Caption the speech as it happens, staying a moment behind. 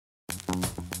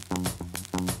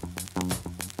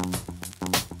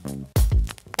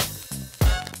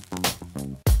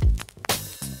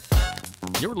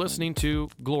You're listening to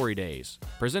Glory Days,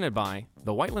 presented by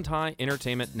the Whiteland High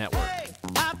Entertainment Network. Hey,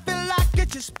 I feel like it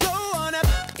just blow on up.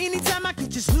 Anytime I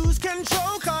could just lose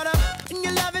control, caught up in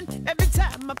your loving. Every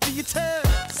time I feel your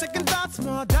touch, second thoughts,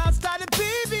 more doubts started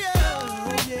baby.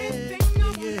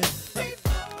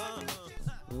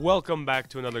 Welcome back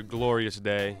to another glorious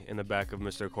day in the back of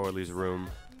Mr. Corley's room.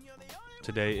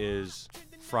 Today is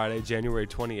Friday, January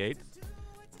 28th.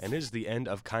 And it is the end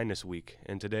of Kindness Week,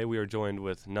 and today we are joined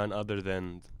with none other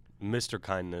than Mr.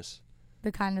 Kindness.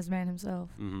 The kindness man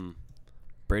himself. Mm-hmm.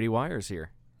 Brady Wire's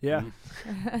here. Yeah.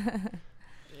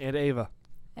 And Ava.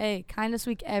 Hey, kindness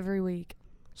week every week.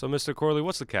 So, Mr. Corley,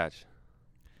 what's the catch?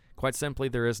 Quite simply,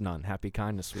 there is none. Happy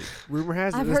Kindness Week. Rumor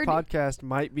has it this podcast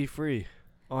might be free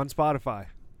on Spotify.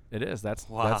 It is. That's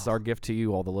our gift to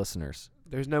you, all the listeners.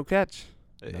 There's no catch.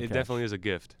 It definitely is a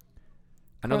gift.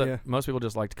 I know that most people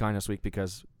just liked Kindness Week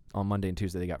because on Monday and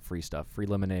Tuesday they got free stuff. Free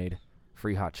lemonade,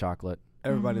 free hot chocolate.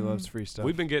 Everybody loves free stuff.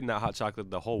 We've been getting that hot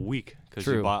chocolate the whole week because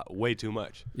you bought way too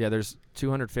much. Yeah, there's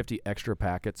 250 extra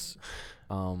packets.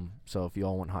 So if you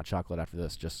all want hot chocolate after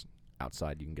this, just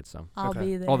outside you can get some. I'll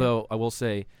be there. Although I will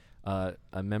say a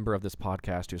member of this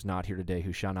podcast who's not here today,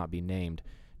 who shall not be named,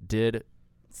 did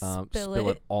spill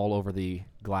it all over the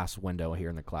glass window here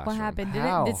in the classroom. What happened?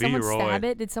 Did someone stab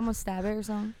it? Did someone stab it or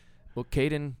something? Well,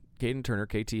 Caden Turner,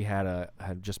 KT, had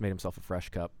just made himself a fresh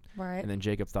cup. Right. And then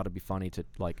Jacob thought it'd be funny to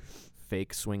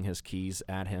fake swing his keys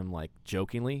at him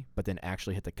jokingly, but then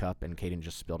actually hit the cup, and Caden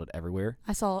just spilled it everywhere.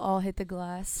 I saw it all hit the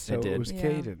glass. So it did. It was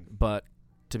Caden. But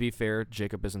to be fair,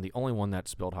 Jacob isn't the only one that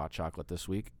spilled hot chocolate this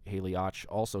week. Haley Och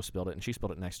also spilled it, and she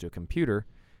spilled it next to a computer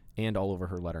and all over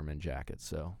her Letterman jacket.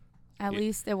 So at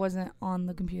least it wasn't on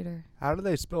the computer. How do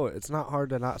they spill it? It's not hard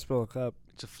to not spill a cup.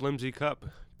 It's a flimsy cup.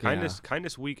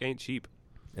 Kindness Week ain't cheap.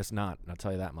 It's not. I'll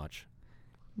tell you that much.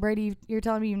 Brady, you're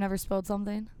telling me you've never spilled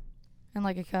something in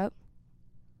a cup?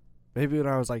 Maybe when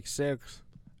I was 6.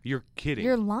 You're kidding.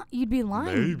 You'd be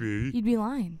lying. Maybe. You'd be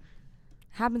lying.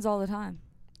 Happens all the time.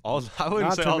 I wouldn't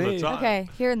Not say to all me. the time. Okay,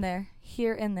 here and there.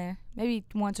 Here and there. Maybe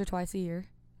once or twice a year.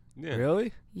 Yeah.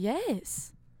 Really?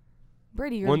 Yes.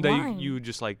 Brady, you're One day lying. you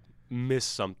just miss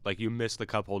something, you miss the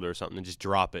cup holder or something and just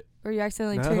drop it. Or you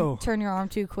accidentally turn your arm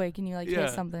too quick and you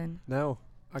hit something. No.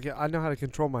 I know how to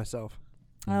control myself.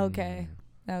 Okay.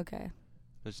 Okay.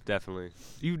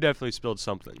 You definitely spilled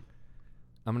something.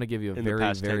 I'm going to give you a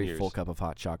very, very full cup of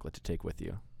hot chocolate to take with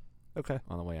you. Okay.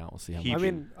 On the way out, we'll see how much. I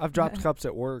mean, I've dropped cups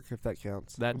at work, if that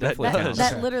counts. That definitely counts.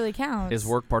 That literally counts. Is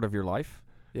work part of your life?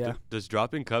 Yeah. Does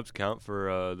dropping cups count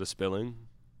for the spilling?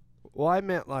 Well, I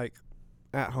meant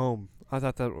at home. I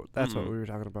thought that's what we were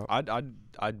talking about.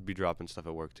 I'd be dropping stuff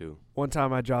at work too. One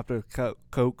time I dropped a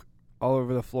Coke all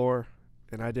over the floor,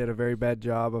 and I did a very bad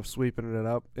job of sweeping it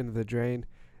up into the drain,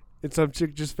 and some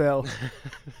chick just fell.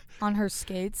 On her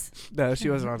skates? No, she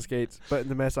wasn't on skates, but in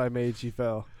the mess I made, she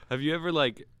fell. Have you ever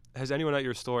has anyone at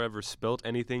your store ever spilt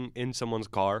anything in someone's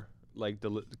car,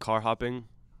 the car hopping?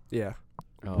 Yeah.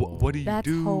 Oh. What do you do? That's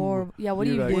horrible. Yeah, what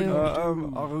do you do? I'll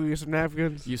go get some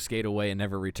napkins. You skate away and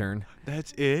never return.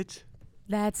 That's it?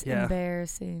 That's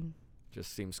embarrassing.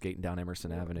 Just see him skating down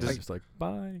Emerson Avenue. It's just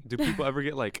bye. Do people ever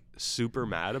get super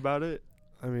mad about it?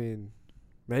 I mean,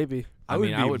 maybe. I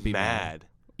would be mad.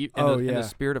 In the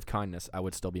spirit of kindness, I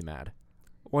would still be mad.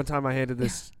 One time I handed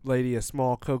this lady a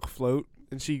small Coke float,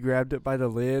 and she grabbed it by the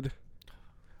lid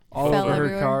all over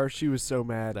her car. She was so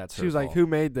mad. She was like, "Who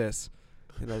made this?"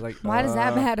 And I was like, "Why does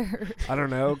that matter?" I don't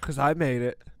know, because I made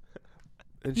it.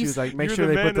 And she was like, "Make sure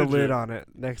they put the lid on it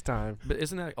next time." But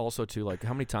isn't that also too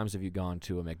how many times have you gone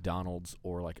to a McDonald's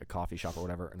or a coffee shop or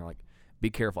whatever, and they're like, "Be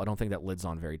careful, I don't think that lid's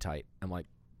on very tight." I'm like,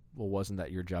 "Well, wasn't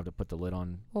that your job to put the lid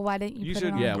on?" Well, why didn't you put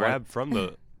should it on? grab from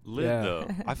the lid though.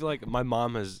 I feel like my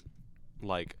mom has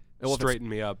straightened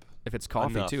me up. If it's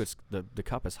coffee too, it's the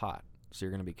cup is hot, so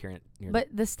you're gonna be carrying it. But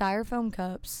the styrofoam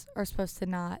cups are supposed to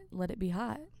not let it be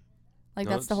hot.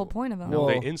 That's the whole point of them. No,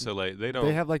 they insulate. They don't.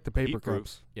 They have the paper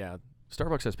cups. Yeah,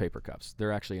 Starbucks has paper cups.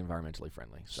 They're actually environmentally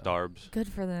friendly. So. Starbs. Good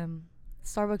for them.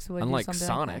 Starbucks would Unlike do something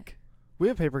Sonic. We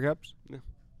have paper cups. Yeah.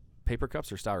 Paper cups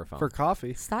or styrofoam? For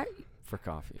coffee. For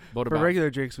coffee. What for regular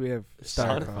drinks, we have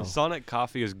styrofoam. Sonic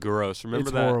coffee is gross. Remember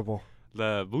it's that? It's horrible.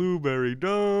 The blueberry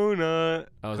donut.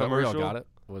 Oh, is that where y'all got it?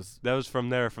 That was from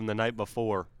the night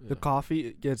before. The coffee,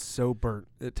 it gets so burnt.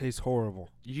 It tastes horrible.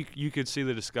 You could see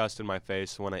the disgust in my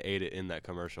face when I ate it in that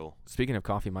commercial. Speaking of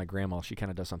coffee, my grandma, she kind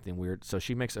of does something weird. So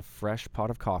she makes a fresh pot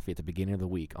of coffee at the beginning of the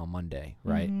week on Monday,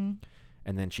 right? Mm-hmm.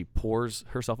 And then she pours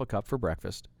herself a cup for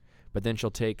breakfast. But then she'll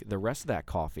take the rest of that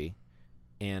coffee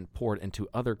and pour it into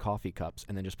other coffee cups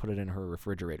and then just put it in her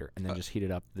refrigerator and then just heat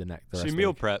it up the next. She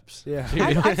meal preps. Yeah,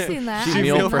 I've seen that. She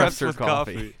meal preps her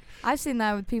coffee. I've seen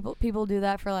that with people. People do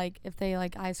that for like if they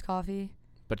like iced coffee.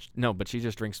 But she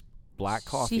just drinks black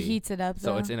coffee. She heats it up.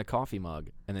 So it's in a coffee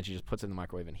mug and then she just puts it in the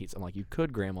microwave and heats. I'm like, you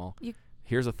could, Grandma.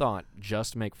 Here's a thought: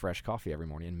 just make fresh coffee every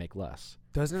morning and make less.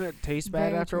 Doesn't it taste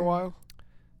bad after a while?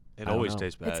 It always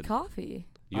tastes bad. It's coffee.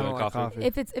 You like coffee?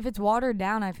 If it's watered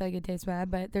down, I feel like it tastes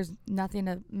bad, but there's nothing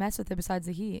to mess with it besides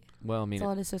the heat. Well, I mean, that's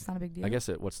all it is, so it's not a big deal. I guess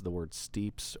what's the word?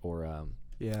 Steeps or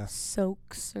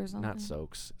soaks or something. Not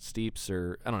soaks, steeps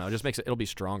or I don't know. It just makes it'll be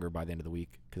stronger by the end of the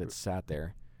week because it's sat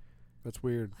there. That's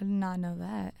weird. I did not know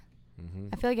that. Mm-hmm.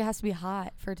 I feel like it has to be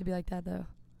hot for it to be like that, though.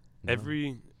 No,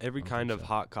 every kind of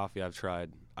hot coffee I've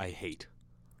tried, I hate.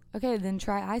 Okay, then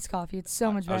try iced coffee. It's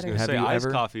so much better. I was gonna say iced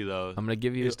coffee though. I'm gonna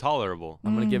give you is tolerable.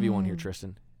 I'm gonna give you one here,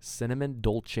 Tryston. Cinnamon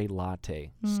dolce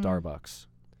latte, Starbucks.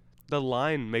 The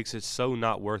line makes it so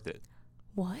not worth it.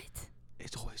 What?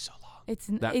 It's always so long.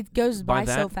 It goes by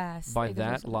so fast. By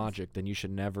that logic, then you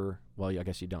should never. Well, I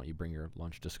guess you don't. You bring your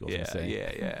lunch to school.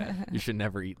 Yeah. You should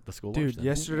never eat the school lunch. Dude,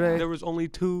 yesterday there was only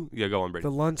 2. Yeah, go on, Brady.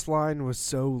 The lunch line was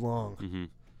so long. Mm-hmm.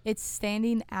 It's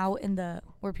standing out in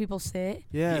where people sit.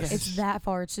 Yes. It's that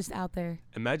far. It's just out there.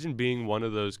 Imagine being one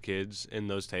of those kids in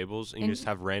those tables and you just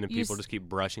have random people just keep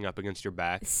brushing up against your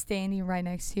back. Standing right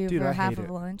next to you Dude, for I half hate of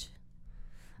it. lunch.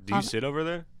 Do you sit over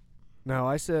there? No,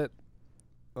 I sit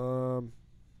in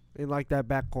like that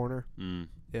back corner. Mm.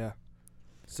 Yeah.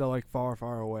 So like far,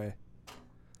 far away.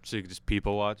 So you could just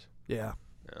people watch? Yeah.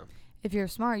 If you're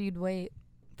smart, you'd wait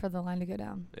for the line to go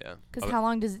down. Yeah. Because how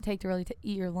long does it take to really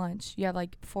eat your lunch? You have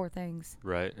like 4 things.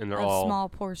 Right, and they're all small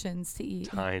portions to eat.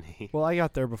 Tiny. Well, I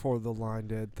got there before the line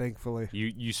did, thankfully.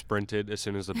 You sprinted as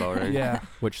soon as the bell rang. Yeah.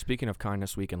 Which, speaking of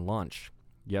Kindness Week and lunch,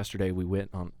 yesterday we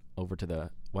went over to the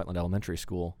Whiteland Elementary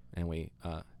School and we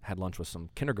had lunch with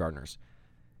some kindergartners.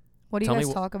 What do you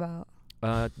guys talk about?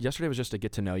 Yesterday was just a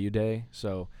get to know you day.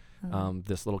 So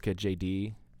this little kid,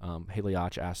 JD, Haley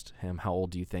Och asked him, how old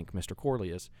do you think Mr.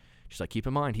 Corley is? She's like, keep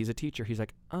in mind, he's a teacher. He's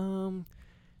like,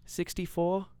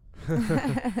 64.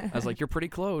 I was like, you're pretty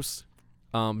close.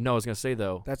 No, I was going to say,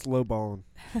 though. That's low balling.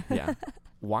 Yeah.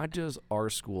 Why does our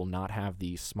school not have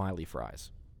the smiley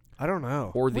fries? I don't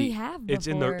know. Or we have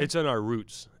before. It's in our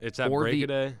roots. It's at break a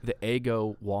day. The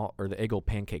Eggo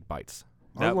pancake bites.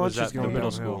 That was at the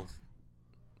middle school.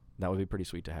 That would be pretty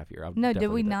sweet to have here. No, did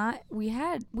we not? We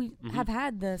have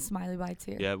had the smiley bites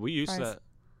here. Yeah, we used that.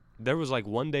 There was like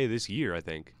one day this year, I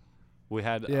think. We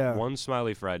had one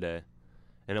Smiley Friday,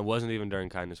 and it wasn't even during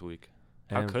Kindness Week.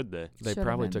 How could they? They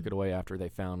probably took it away after they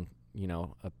found,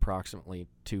 approximately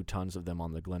 2 tons of them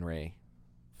on the Glenray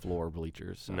floor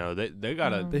bleachers. So. No, they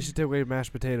gotta. They should take away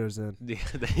mashed potatoes then. Yeah,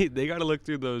 they gotta look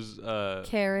through those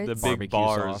carrots, the big barbecue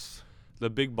bars, sauce. The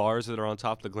big bars that are on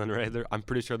top of the Glenray. I'm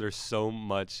pretty sure there's so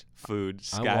much food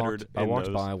scattered. I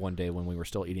walked by one day when we were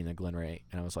still eating the Glenray,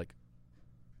 and I was like,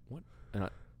 "What?" And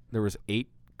there was 8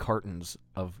 cartons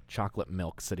of chocolate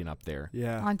milk sitting up there.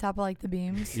 Yeah. On top of like the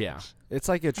beams. Yeah. It's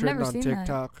like a trend on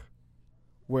TikTok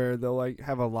where they'll like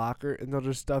have a locker and they'll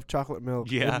just stuff chocolate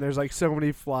milk. Yeah. And there's like so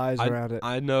many flies around it.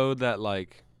 I know that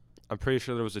I'm pretty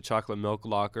sure there was a chocolate milk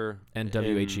locker. And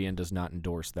WHEN does not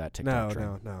endorse that TikTok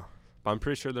trend. No. But I'm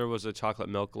pretty sure there was a chocolate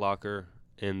milk locker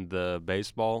in the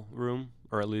baseball room,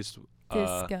 or at least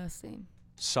disgusting.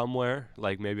 Somewhere,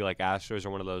 like maybe like Astros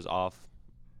or one of those off.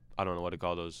 I don't know what to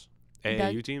call those.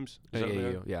 AAU teams?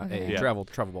 AAU, yeah. Okay. AAU. Travel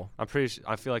ball. I'm pretty sure,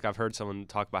 I feel like I've heard someone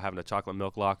talk about having a chocolate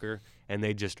milk locker, and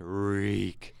they just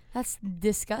reek. That's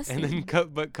disgusting. And then,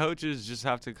 but coaches just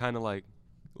have to kind of like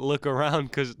look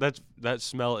around because that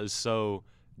smell is so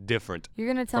different. You're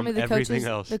gonna tell me the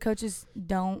coaches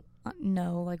don't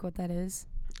know like what that is?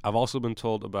 I've also been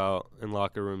told about in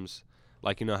locker rooms,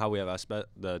 like how we have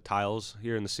the tiles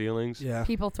here in the ceilings. Yeah.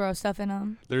 People throw stuff in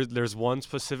them. There's one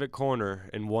specific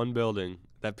corner in one building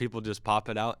that people just pop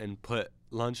it out and put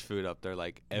lunch food up there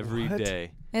like every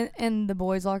day. In the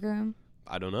boys' locker room?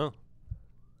 I don't know.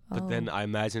 But then I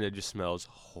imagine it just smells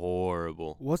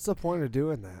horrible. What's the point of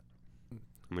doing that?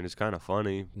 I mean, it's kind of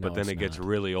funny, but then it gets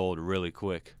really old really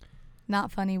quick.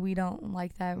 Not funny. We don't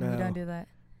like that. No. We don't do that.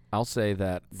 I'll say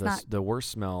that the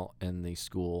worst smell in the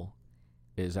school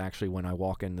is actually when I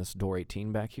walk in this door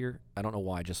 18 back here. I don't know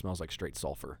why. It just smells like straight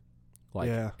sulfur.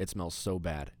 It smells so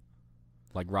bad.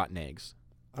 Like rotten eggs.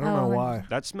 I don't know why.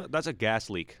 That's a gas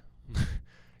leak.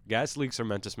 Gas leaks are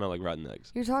meant to smell like rotten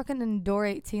eggs. You're talking in door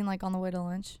 18 like on the way to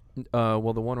lunch?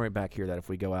 Well, the one right back here that if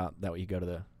we go out, that you go to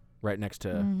the right next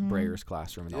to Brayer's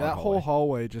classroom. In that whole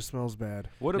hallway just smells bad.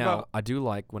 What about? I do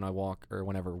like when I walk or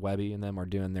whenever Webby and them are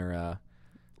doing their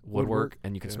woodwork,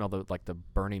 and you can smell the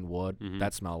burning wood.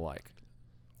 That smell like.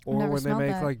 Or when they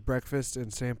make like breakfast in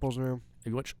Samples room.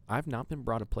 Which I've not been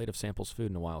brought a plate of Samples food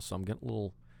in a while, so I'm getting a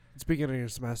little. It's beginning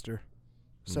of semester,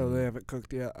 so they haven't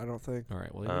cooked yet. I don't think. All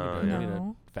right, well, we need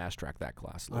to fast track that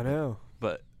class. I know,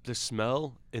 but the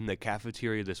smell in the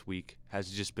cafeteria this week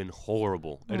has just been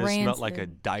horrible. It has smelled like a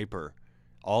diaper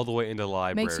all the way into the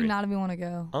library. Makes you not even want to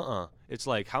go. It's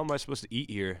like, how am I supposed to eat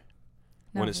here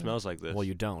when it smells like this? Well,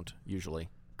 you don't usually.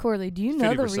 Corley, do you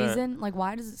know the reason? Like,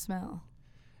 why does it smell?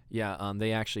 Yeah,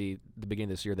 they actually, the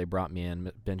beginning of this year, they brought me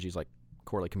in. Benji's like,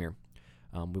 Corley, come here.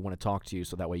 We want to talk to you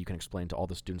so that way you can explain to all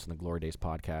the students in the Glory Days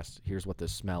podcast, here's what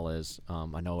this smell is.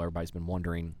 I know everybody's been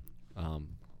wondering,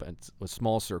 but it's a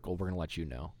small circle. We're going to let you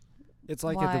know. It's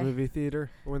like at the movie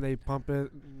theater when they pump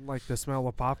it, like the smell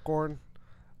of popcorn.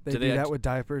 They do that with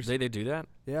diapers. They do that?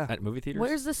 Yeah. At movie theaters?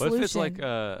 Where's the solution? What if it's like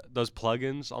those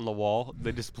plugins on the wall?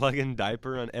 They just plug in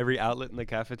diaper on every outlet in the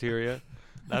cafeteria.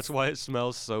 That's why it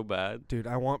smells so bad. Dude,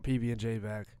 I want PB&J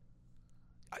back.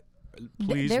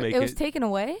 Please make it. It was taken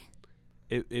away?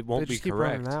 It won't be just keep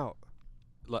correct. running out.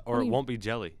 Or it won't be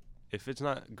jelly. If it's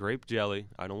not grape jelly,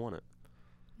 I don't want it.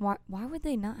 Why would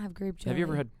they not have grape jelly? Have you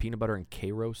ever had peanut butter and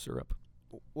Karo syrup?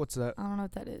 What's that? I don't know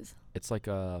what that is. It's like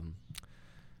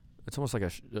it's almost like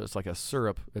it's like a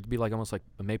syrup. It'd be like almost like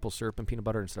a maple syrup and peanut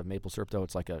butter instead of maple syrup though.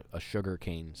 It's like a sugar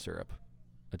cane syrup.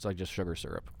 It's like just sugar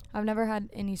syrup. I've never had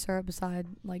any syrup beside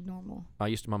like normal.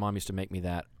 My mom used to make me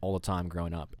that all the time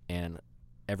growing up, and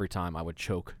every time I would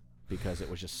choke because it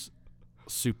was just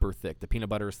super thick. The peanut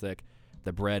butter is thick.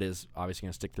 The bread is obviously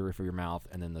going to stick through the roof of your mouth,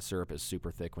 and then the syrup is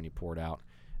super thick when you pour it out.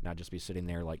 And I'd just be sitting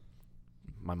there like,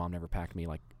 my mom never packed me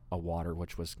like a water,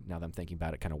 which was, now that I'm thinking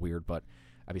about it, kind of weird, but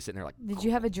I'd be sitting there like. Did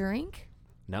you have a drink?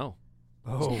 No.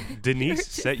 Oh. Denise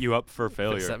set you up for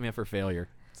failure. Set me up for failure.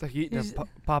 It's like eating a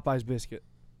Popeye's biscuit.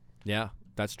 Yeah,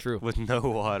 that's true. With no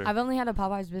water. I've only had a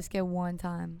Popeye's biscuit one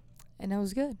time, and it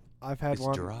was good. I've had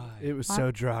one. Dry. It was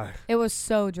so dry. It was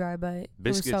so dry, but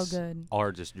Biscuits it was so good.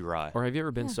 Are just dry. Or have you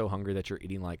ever been so hungry that you're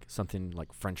eating like something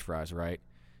like French fries, right?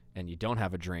 And you don't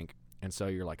have a drink, and so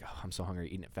you're like, oh, I'm so hungry,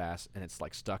 eating it fast, and it's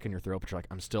like stuck in your throat, but you're like,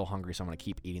 I'm still hungry, so I'm going to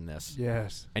keep eating this.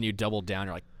 Yes. And you double down,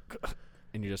 you're like,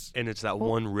 and you just. And it's that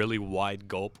one really wide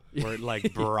gulp where it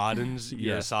like broadens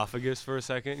your esophagus for a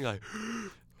second. You're like,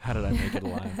 how did I make it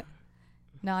alive?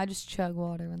 No, I just chug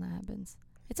water when that happens.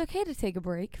 It's okay to take a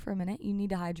break for a minute. You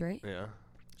need to hydrate. yeah.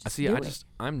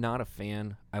 I'm not a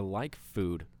fan. I like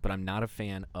food, but I'm not a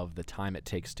fan of the time it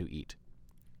takes to eat.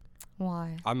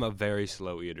 Why? I'm a very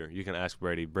slow eater. You can ask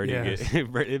Brady. Brady, Yes.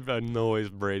 it annoys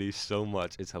Brady so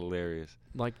much. It's hilarious.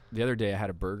 Like the other day, I had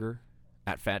a burger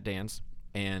at Fat Dan's,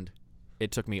 and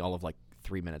it took me all of like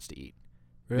 3 minutes to eat.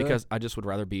 Really? Because I just would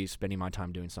rather be spending my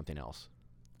time doing something else.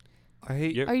 I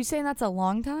hate. Yep. Are you saying that's a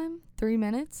long time? 3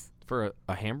 minutes? For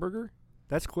a hamburger?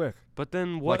 That's quick. But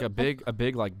then what? Like a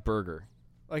big like burger.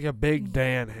 Like a Big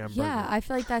Dan hamburger. Yeah, I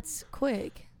feel like that's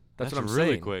quick. That's what I'm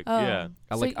really saying. quick. Oh. Yeah.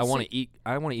 I want to eat.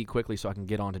 I want to eat quickly so I can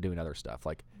get on to doing other stuff.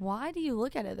 Like Why do you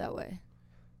look at it that way?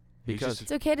 because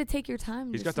It's okay to take your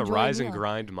time. He's Just got the enjoy a rise and meal.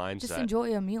 grind mindset. Just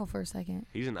enjoy a meal for a second.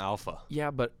 He's an alpha.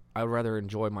 yeah, but I would rather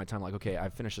enjoy my time. Like okay, I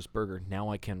finished this burger. Now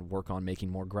I can work on making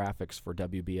more graphics for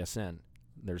WBSN.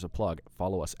 There's a plug.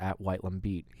 Follow us at Whiteland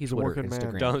Beat. He's a Twitter, working man.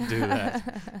 Instagram. Don't do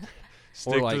that.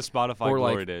 Stick to the Spotify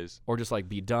Glory Days. Or just like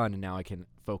be done, and now I can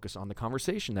focus on the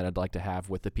conversation that I'd like to have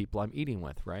with the people I'm eating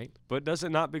with, right? But does it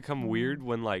not become weird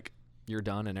when like You're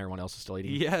done and everyone else is still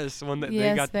eating? yes, when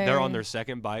Yes, they're on very. their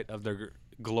second bite of their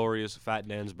glorious Fat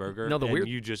Dan's burger, No, the and weird-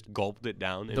 you just gulped it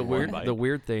down in The one weird bite. the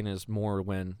weird thing is more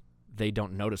when they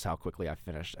don't notice how quickly I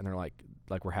finished, and they're like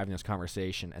we're having this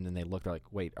conversation, and then they look, they're like,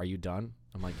 wait, are you done?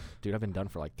 I'm like, dude, I've been done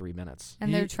for like 3 minutes.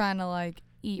 And they're trying to like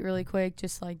eat really quick,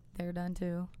 just like they're done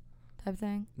too, type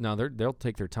thing. No, they'll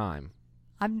take their time.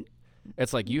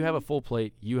 It's like you have a full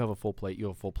plate, you have a full plate, you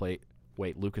have a full plate.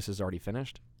 Wait, Lucas is already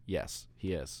finished? Yes,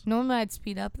 he is. Normally I'd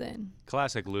speed up then.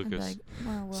 Classic I'd be Lucas. like,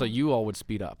 oh, well. So you all would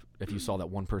speed up if you saw that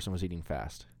one person was eating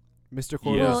fast. Mr.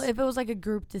 Corley. Yes. Well, if it was like a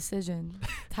group decision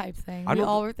type thing, I we don't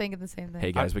all were thinking the same thing.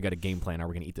 Hey guys, we got a game plan. Are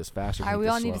we gonna eat this fast or all right, eat we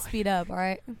this all slow? need to speed up. All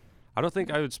right. I don't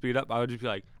think I would speed up. I would just be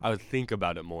like, I would think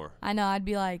about it more. I know. I'd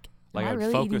be like, Like am I I'd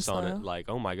really focus eating on slow? it. Like,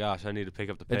 oh my gosh, I need to pick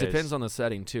up the It pace. depends on the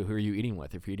setting too. Who are you eating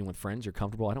with? If you're eating with friends, you're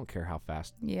comfortable. I don't care how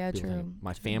fast. Yeah, people true. think.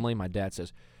 My family, my dad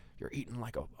says, "You're eating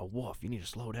like a wolf. You need to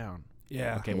slow down."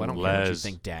 Yeah. Okay, well I don't care what you Les.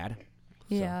 think, Dad.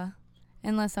 Yeah.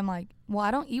 Unless I'm like, well,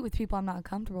 I don't eat with people I'm not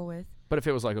comfortable with. But if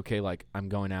it was like, okay, like I'm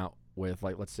going out with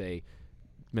like, let's say,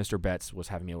 Mr. Betts was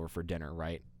having me over for dinner,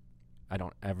 right?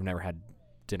 I've never had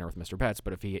dinner with Mr. Betts,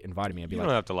 but if he invited me, I'd be You like,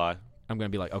 don't have to lie. I'm gonna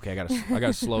be like, okay, I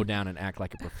gotta slow down and act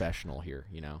like a professional here,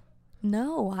 you know?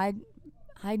 No,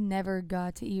 I never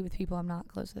got to eat with people I'm not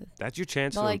close with. That's your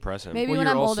chance to impress him. Maybe well, when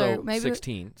you're I'm also older. Maybe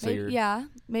 16. So you're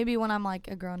maybe when I'm like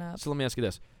a grown up. So let me ask you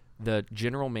this. The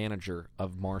general manager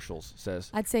of Marshall's says...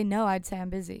 I'd say no. I'd say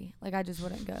I'm busy. Like, I just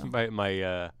wouldn't go.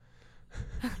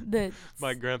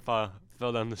 My grandpa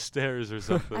fell down the stairs or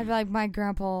something. I feel like my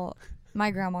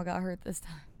grandma got hurt this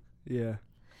time. Yeah.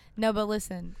 No, but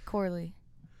listen, Corley.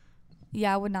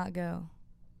 Yeah, I would not go.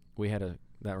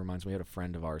 That reminds me, we had a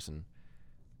friend of ours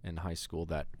in high school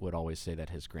that would always say that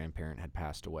his grandparent had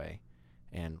passed away.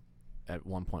 And at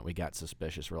one point we got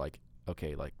suspicious. We're like,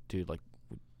 okay, like, dude, like,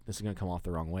 this is going to come off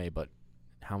the wrong way, but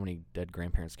how many dead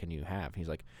grandparents can you have? He's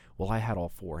like, well, I had all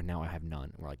 4, and now I have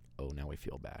none. We're like, oh, now we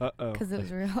feel bad. Uh-oh. Because it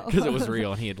was real. Because it was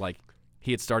real, and he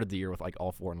had started the year with, like,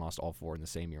 all 4 and lost all 4 in the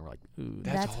same year. We're like, ooh.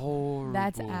 That's horrible.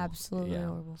 That's absolutely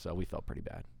horrible. So we felt pretty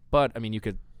bad. But, I mean, you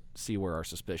could see where our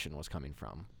suspicion was coming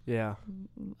from. Yeah.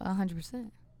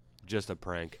 100%. Just a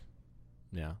prank.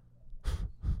 Yeah.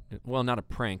 Well, not a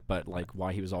prank, but, like,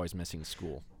 why he was always missing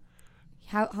school.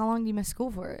 How long do you miss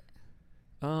school for it?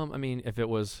 I mean, if it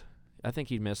was, I think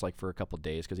he'd miss like for a couple of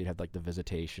days because he'd have like the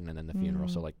visitation and then the funeral.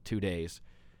 So like 2 days.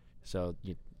 So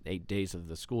 8 days of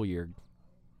the school year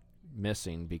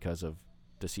missing because of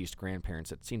deceased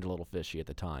grandparents. It seemed a little fishy at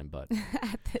the time, but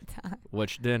at the time.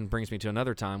 Which then brings me to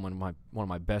another time when one of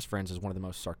my best friends is one of the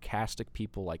most sarcastic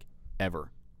people like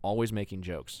ever, always making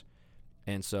jokes.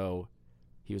 And so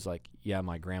he was like, yeah,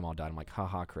 my grandma died. I'm like,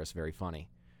 haha, Chris, very funny.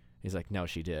 He's like, no,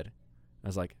 she did. I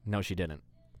was like, no, she didn't.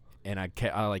 And I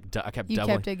kept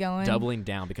doubling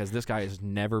down because this guy has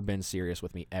never been serious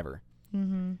with me ever.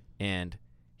 Mm-hmm. And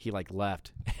he like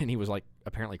left and he was like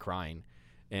apparently crying.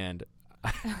 And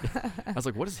I was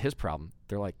like, what is his problem?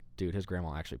 They're like, dude, his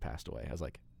grandma actually passed away. I was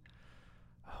like,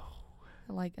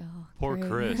 poor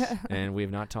great. Chris. And we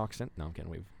have not talked since. No, I'm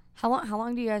kidding. How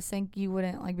long do you guys think you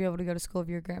wouldn't like be able to go to school if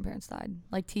your grandparents died?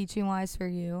 Like teaching wise for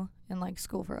you and like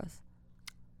school for us?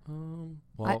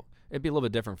 Well, it'd be a little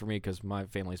bit different for me because my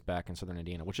family's back in southern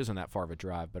Indiana, which isn't that far of a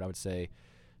drive. But I would say,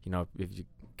 if you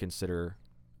consider,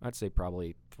 I'd say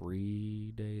probably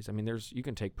 3 days. I mean, you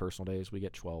can take personal days. We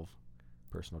get 12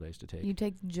 personal days to take. You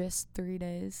take just 3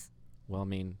 days? Well, I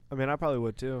mean, I probably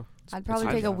would too. I'd probably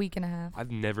take a week and a half.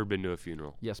 I've never been to a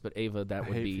funeral. Yes, but Ava, I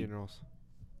hate funerals.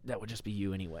 That would just be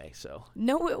you anyway. So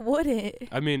no, it wouldn't.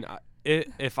 I mean,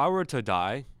 if I were to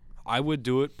die, I would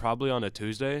do it probably on a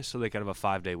Tuesday so they could have a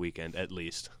 5-day weekend at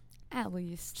least. At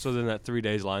least. So then that 3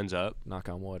 days lines up. Knock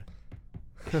on wood.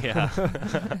 Yeah.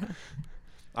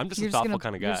 I'm just a thoughtful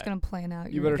kind of guy. You're just going to plan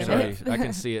out. You better sorry. I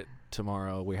can see it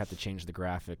tomorrow. We have to change the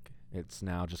graphic. It's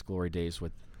now just Glory Days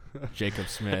with Jacob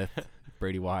Smith,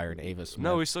 Brady Wire, and Ava Smith.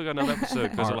 No, we still got another episode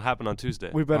because it'll happen on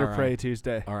Tuesday. We better pray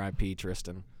Tuesday. R.I.P.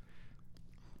 Tryston.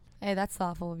 Hey, that's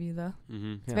thoughtful of you, though.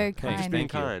 Mm-hmm. It's very kind. Just being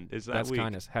kind. That's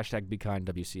kindness. Hashtag be kind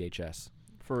WCHS.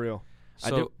 For real.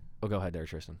 So, go ahead there,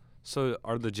 Tryston. So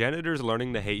are the janitors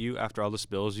learning to hate you after all the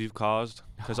spills you've caused?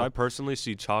 Because I personally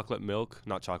see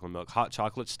hot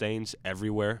chocolate stains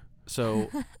everywhere. So,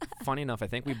 funny enough, I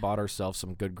think we bought ourselves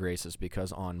some good graces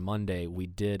because on Monday we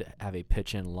did have a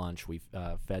pitch-in lunch. We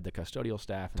fed the custodial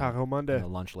staff Taco Monday and the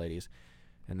lunch ladies,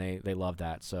 and they loved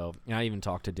that. So I even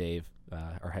talked to Dave,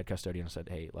 our head custodian, and said,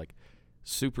 hey, like,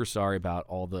 super sorry about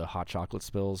all the hot chocolate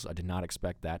spills. I did not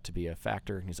expect that to be a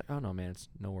factor. And he's like, oh, no, man, it's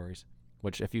no worries.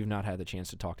 Which, if you've not had the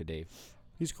chance to talk to Dave,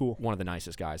 he's cool. One of the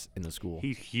nicest guys in the school.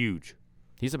 He's huge.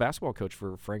 He's a basketball coach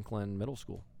for Franklin Middle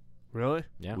School. Really?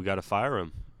 Yeah. We got to fire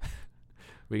him.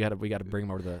 We got to bring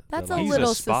him over to the. That's a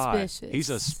little suspicious. suspicious. He's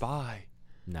a spy.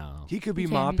 No. He could be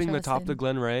mopping the top of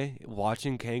Glen Ray,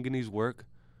 watching Kanganese work.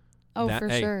 Oh, for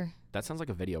sure. That sounds like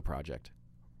a video project.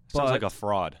 Sounds like a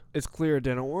fraud. It's clear it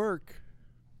didn't work.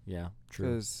 Yeah,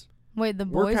 true. Wait, the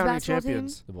boys basketball team?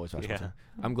 The boys basketball team.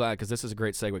 I'm glad because this is a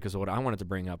great segue because what I wanted to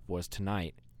bring up was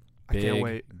tonight. I can't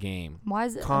wait. Game. Why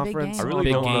is it Conference? a big game? I really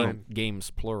big don't game.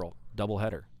 Games plural.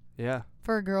 Doubleheader. Yeah.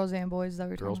 For girls and boys, is that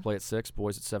what you're Girls talking play at 6,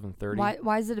 boys at 7:30.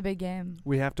 Why is it a big game?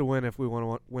 We have to win if we want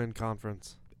to win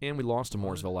conference. And we lost to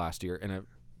Mooresville last year, and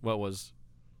what was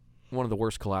one of the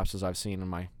worst collapses I've seen in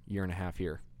my year and a half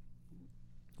here.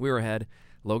 We were ahead.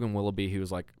 Logan Willoughby, he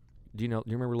was like, do you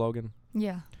remember Logan?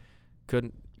 Yeah.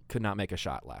 Could not make a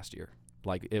shot last year.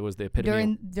 Like, it was the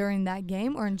epitome. During that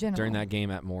game or in general? During that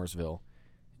game at Mooresville.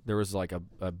 There was like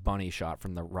a bunny shot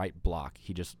from the right block.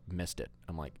 He just missed it.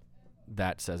 I'm like,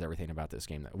 that says everything about this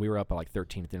game. We were up by like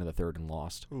 13 at the end of the third and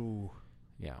lost. Ooh.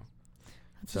 Yeah.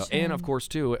 That's So, and of course,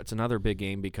 too, it's another big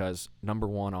game because number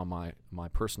one on my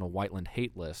personal Whiteland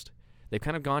hate list, they've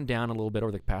kind of gone down a little bit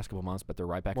over the past couple months, but they're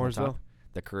right back on top.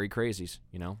 the Curry crazies.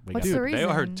 You know, What's the reason? They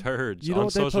are turds on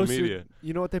social media.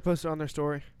 You know what they posted on their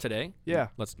story today? Yeah.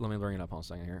 Let me bring it up on a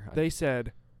second here. They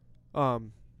said,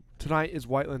 tonight is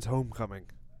Whiteland's homecoming.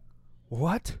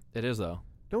 What? It is though.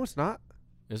 No, it's not.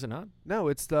 Is it not? No,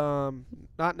 it's the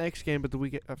not next game, but the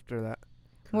week after that.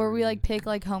 Where we like pick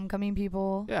like homecoming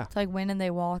people. Yeah. To like win and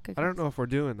they walk. I don't know if we're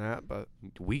doing that, but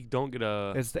We don't get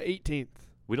a. it's the 18th.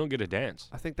 We don't get a dance.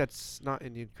 I think that's not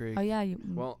Indian Creek. Oh yeah.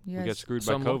 Well, you We guys, get screwed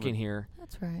So by I'm COVID. looking here.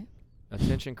 That's right.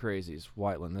 Attention crazies,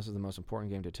 Whiteland. This is the most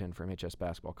important game to attend for MHS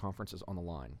basketball. Conference is on the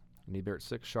line. You need to be there at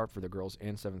 6 sharp for the girls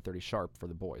and 7:30 sharp for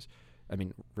the boys. I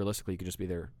mean, realistically, you could just be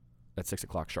there at 6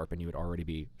 o'clock sharp, and you would already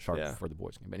be sharp for the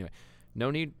boys game. But anyway,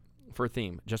 no need for a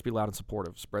theme. Just be loud and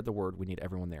supportive. Spread the word. We need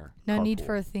everyone there. No need Carpool.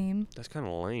 for a theme. That's kind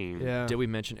of lame. Yeah. Did we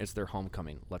mention it's their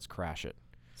homecoming? Let's crash it.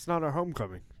 It's not our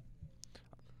homecoming.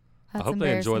 That's I hope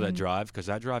they enjoy that embarrassing. drive because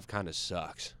that drive kind of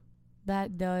sucks.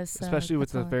 That does suck. Especially with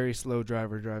That's the all. very slow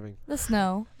driver driving. The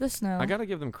snow. I got to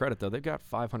give them credit, though. They've got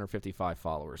 555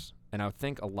 followers. And I would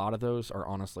think a lot of those are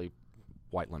honestly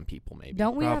Whiteland people, maybe.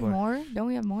 Don't we Probably. have more? Don't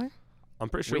we have more? I'm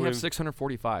pretty sure we have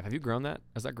 645. Have you grown that?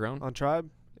 Has that grown? On Tribe,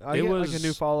 I It get like was- a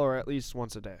new follower at least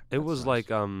once a day. It That's was nice.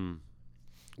 like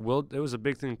it was a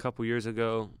big thing a couple years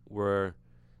ago where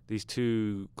these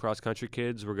two cross country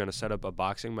kids were going to set up a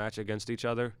boxing match against each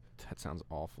other. That sounds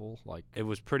awful. Like, It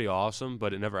was pretty awesome,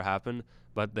 but it never happened.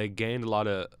 But they gained a lot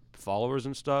of followers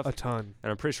and stuff. a ton.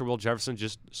 And I'm pretty sure Will Jefferson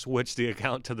just switched the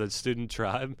account to the student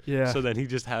tribe. Yeah. So then he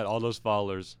just had all those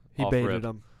followers. He off baited rip.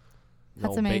 them.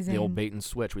 That's the amazing. old bait and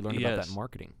switch. We learned about that Yes. in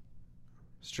marketing.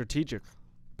 Strategic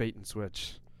bait and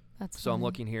switch. That's So I'm funny.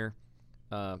 looking here.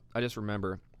 I just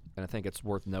remember, and I think it's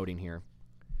worth noting here.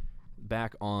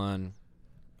 Back on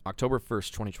October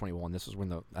 1st, 2021, this is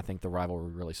when I think the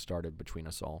rivalry really started between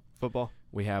us all. Football.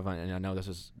 We have, and I know this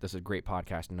is a great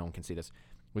podcast and no one can see this.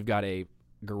 We've got a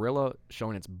gorilla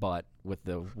showing its butt with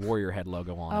the Warrior head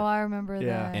logo on Oh, it, I remember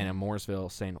Yeah. that. and in Mooresville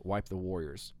saying "Wipe the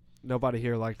Warriors." Nobody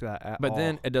here liked that at But all.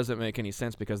 then it doesn't make any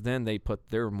sense because then they put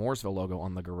their Mooresville logo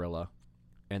on the gorilla,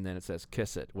 and then it says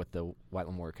 "Kiss It" with the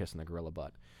Whiteland Warrior kissing the gorilla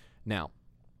butt. Now,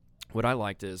 what I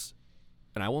liked is,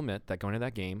 and I will admit that going to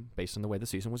that game, based on the way the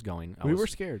season was going, we were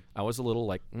scared. I was a little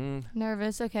like,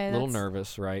 Nervous. Okay. a little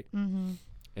nervous, right? Mm-hmm.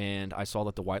 And I saw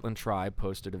that the Whiteland tribe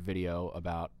posted a video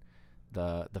about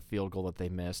the field goal that they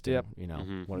missed. Yep. And, you know,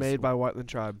 Mhm. what is- Made by Whiteland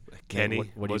Tribe. Kenny. What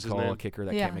do you was his call a name? kicker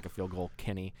that Yeah. can't make a field goal?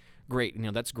 Kenny. Great. You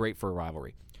know, that's great for a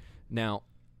rivalry. Now,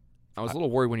 I was a little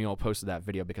worried when you all posted that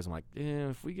video because I'm like,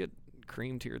 if we get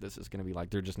creamed here, this is going to be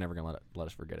like, they're just never going to let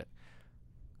us forget it.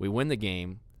 We win the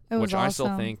game, It was which I still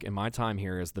awesome. think in my time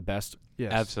here is the best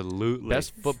Yes. Absolutely.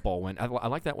 best football win. I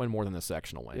like that win more than the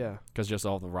sectional win. Yeah. Because just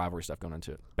all the rivalry stuff going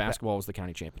into it. Basketball was the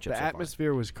county championship. The so far.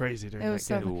 atmosphere was crazy during It that was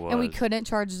so game. fun. And we was. couldn't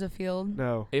charge the field.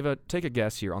 No. Ava, take a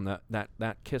guess here on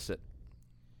that Kiss It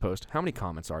post. How many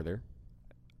comments are there?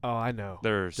 Oh, I know.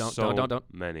 There's Don't- so don't.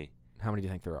 many. How many do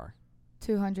you think there are?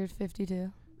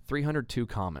 252. 302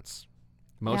 comments.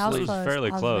 Yeah, I was Mostly, It was close. fairly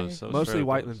I was close. very It was close. Mostly fairly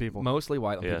Whiteland close. people. mostly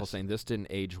Whiteland people Yes. saying this didn't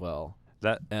age well.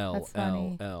 That L, That's L,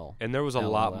 funny. L. and there was a L,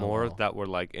 lot L, more L. that were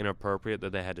like inappropriate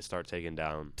that they had to start taking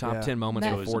down. Top Yeah. 10 moments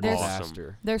That- before there's-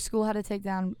 disaster. Their school had to take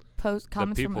down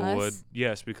comments the from people us. would,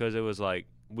 yes, because it was like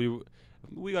we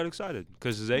got excited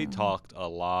because they talked a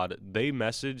lot. They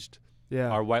messaged Yeah.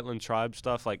 our Whiteland tribe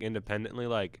stuff like independently,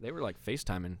 like They were like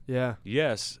FaceTiming. Yeah.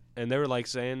 yes, and they were like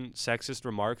saying sexist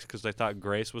remarks because they thought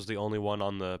Grace was the only one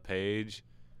on the page.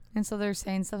 And so they're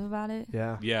saying stuff about it.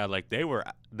 Yeah. Yeah, like they were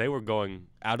going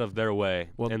out of their way,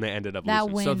 Well, and they ended up That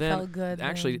losing. win So then, felt good.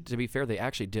 actually, then. to be fair, they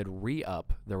actually did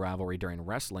re-up the rivalry during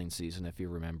wrestling season, if you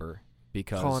remember,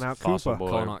 because Calling out Fossil Koopa. Boy.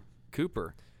 calling out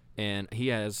Cooper, and he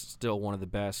has still one of the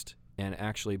best. And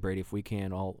actually, Brady, if we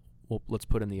can, let's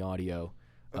put in the audio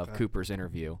of Okay. Cooper's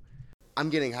interview. I'm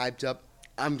getting hyped up.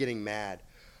 I'm getting mad.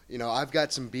 You know, I've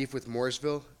got some beef with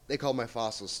Mooresville. They call my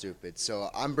fossils stupid. So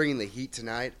I'm bringing the heat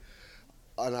tonight,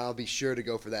 and I'll be sure to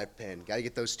go for that pin. Got to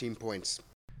get those team points.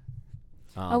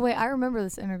 Oh wait, I remember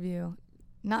this interview,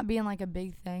 not being like a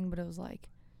big thing, but it was like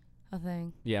a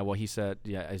thing. Yeah, well, he said,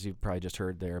 as you probably just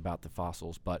heard there about the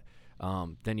fossils, but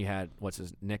then you had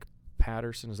Nick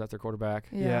Patterson, is that their quarterback?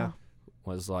 Yeah.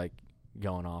 Was like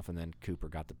going off, and then Cooper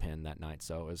got the pin that night,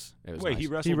 so it was Wait, nice. he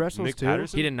wrestled wrestles Nick too?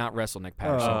 Patterson? He did not wrestle Nick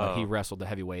Patterson, but he Oh. wrestled the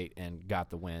heavyweight and got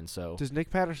the win. So Does Nick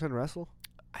Patterson wrestle?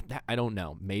 I don't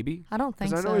know, maybe. I don't think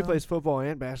Because so. I know he plays football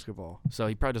and basketball, So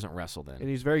he probably doesn't wrestle then. and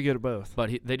he's very good at both. But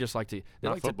they just like to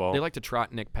Not football. they like to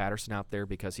trot Nick Patterson out there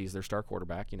because he's their star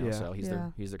quarterback, you know. Yeah. So he's Yeah.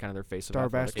 their kind of their face Star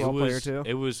of athletics. basketball player too.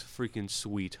 It was freaking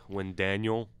sweet when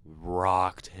Daniel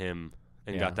rocked him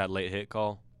and Yeah. got that late hit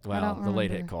call. Well, don't the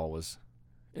late hit remember. call was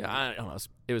Yeah, I don't know.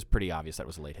 It was pretty obvious that it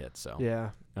was a late hit, so yeah.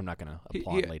 I'm not going to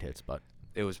applaud late hits, but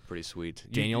it was pretty sweet.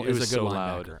 Daniel is a good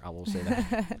linebacker. I will say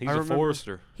that. He's a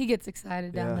Forrester. He gets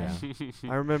excited down there.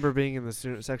 I remember being in the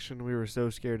student section. We were so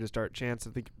scared to start chants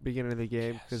at the beginning of the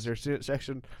game because their student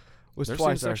section was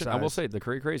twice our size. I will say the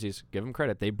Curry Crazies, give them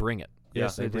credit. They bring it.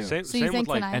 Yes, they do. So you think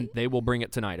tonight? And they will bring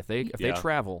it tonight. If they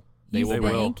travel, they will.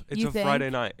 will. It's a Friday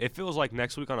night. It feels like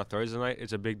next week on a Thursday night.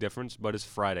 It's a big difference, but it's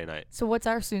Friday night. So what's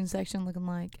our student section looking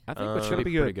like? I think it should be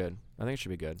pretty good. I think it should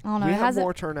be good. I don't know. We have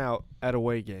more turnout at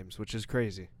away games, which is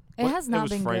crazy. It has not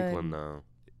been good. It was Franklin, though.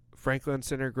 Franklin,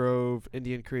 Center Grove,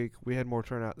 Indian Creek. We had more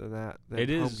turnout than that. It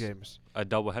is home games. A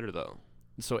doubleheader, though.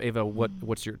 So Ava,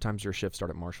 what's your time's your shift start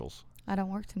at Marshall's? I don't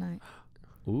work tonight.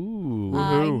 Ooh.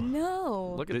 I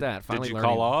know. Look at that. Finally did you learning.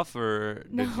 call off or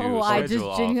no, did you I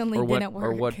just genuinely or didn't work.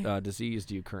 Or what disease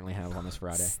do you currently have on this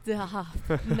Friday? Stop.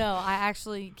 No, I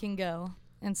actually can go.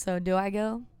 And so do I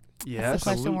go? Yes. That's the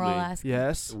question we're all asking.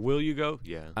 Yes. Will you go?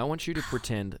 Yeah. I want you to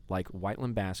pretend like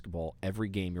Whiteland basketball, every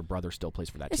game your brother still plays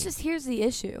for that It's team. just here's the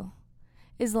issue.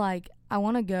 Is like I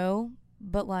want to go,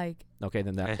 but like okay,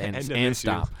 then that and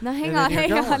stop. No, hang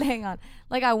on.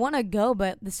 Like I want to go,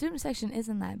 but the student section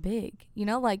isn't that big. You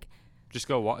know, like just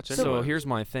go watch it. So here's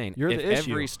my thing. You're if the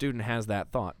issue. Every student has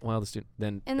that thought, well, the student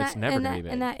then and it's never going to be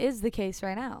big. And that is the case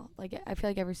right now. Like I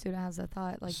feel like every student has that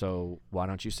thought. Like so why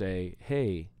don't you say,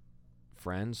 hey,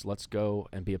 friends, let's go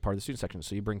and be a part of the student section.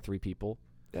 So you bring 3 people.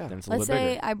 Yeah. Then it's a let's little bit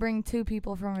say bigger. I bring 2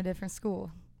 people from a different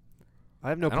school. I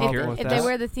have no problem with if that. If they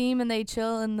wear the theme and they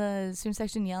chill in the student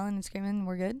section yelling and screaming,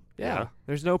 we're good? Yeah.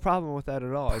 There's no problem with that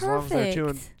at all. Perfect. As long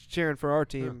as they're cheering for our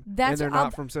team and they're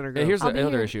not from Center Grove. Here's the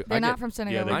other issue. They're not from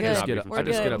Center Grove. I just get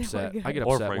upset. I get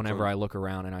upset Franklin. whenever I look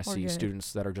around and I see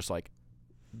students that are just like,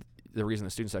 the reason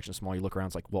the student section is small, you look around,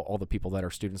 it's like, well, all the people that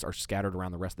are students are scattered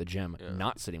around the rest of the gym,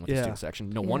 not sitting with the student section.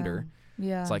 No wonder.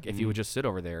 Yeah. It's like if you would just sit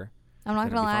over there. I'm not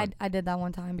gonna lie, I did that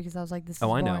one time because I was like, "This is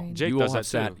boring." I know. Jake does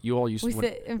that too. You all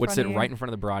would sit right in front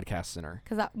of the broadcast center.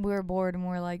 Because we were bored and we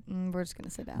were like, "We're just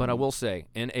gonna sit down." But I will say,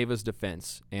 in Ava's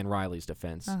defense and Riley's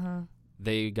defense,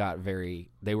 they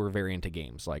were very into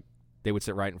games. Like they would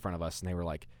sit right in front of us, and they were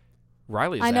like,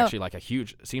 Riley is actually like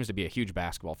seems to be a huge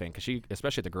basketball fan because she,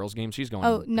 especially at the girls' games, she's going.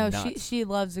 Oh no, nuts. she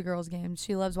loves the girls' games.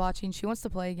 She loves watching. She wants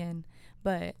to play again,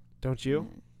 but don't you?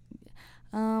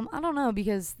 I don't know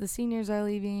because the seniors are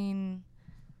leaving.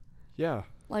 Yeah.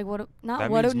 Like what? Not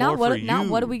what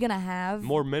are we gonna have?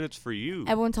 More minutes for you.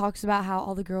 Everyone talks about how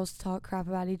all the girls talk crap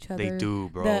about each other. They do,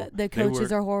 bro. The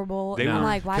coaches are horrible. I'm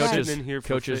like, why?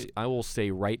 Coaches, I will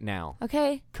say right now.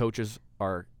 Okay. Coaches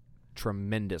are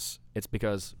tremendous. It's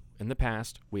because in the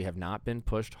past we have not been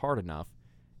pushed hard enough,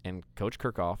 and Coach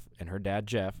Kirchhoff and her dad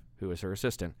Jeff, who is her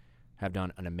assistant, have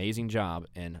done an amazing job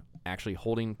in actually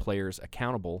holding players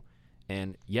accountable.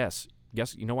 And yes,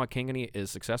 you know why Kangani is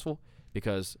successful?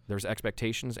 Because there's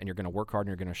expectations and you're going to work hard and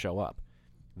you're going to show up.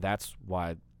 That's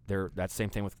why that's the same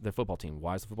thing with the football team.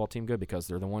 Why is the football team good? Because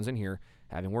they're the ones in here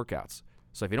having workouts.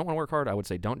 So if you don't want to work hard, I would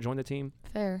say don't join the team.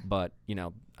 Fair. But,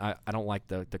 I don't like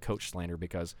the coach slander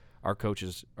because our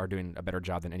coaches are doing a better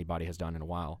job than anybody has done in a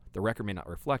while. The record may not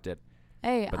reflect it.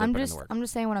 Hey, I'm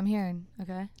just saying what I'm hearing,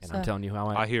 okay? And I'm telling you how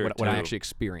I hear what I actually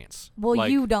experience. Well,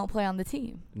 you don't play on the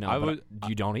team. No,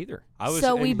 you don't either.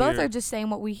 So we both are just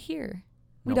saying what we hear.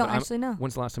 We don't actually know.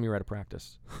 When's the last time you were at a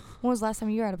practice? When was the last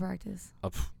time you were at a practice?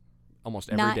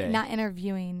 Almost every day. Not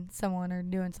interviewing someone or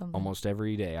doing something. Almost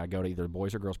every day. I go to either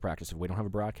boys or girls practice. If we don't have a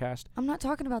broadcast. I'm not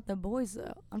talking about the boys,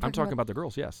 though. I'm talking about the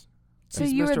girls, yes. So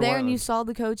you were there and you saw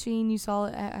the coaching, you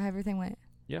saw how everything went?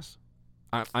 Yes.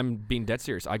 I'm being dead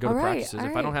serious. I go to practices.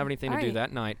 If I don't have anything to do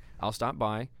that night, I'll stop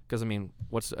by. Because,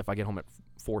 what's if I get home at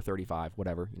 4:35,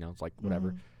 whatever, it's like whatever.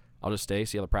 Mm-hmm. I'll just stay,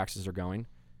 see how the practices are going.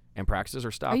 And practices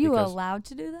are stopped. Are you allowed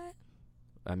to do that?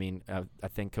 I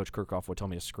think Coach Kirchhoff would tell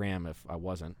me to scram if I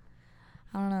wasn't.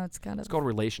 I don't know. It's called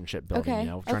relationship building,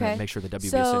 trying to make sure the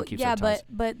WBSN keeps our ties.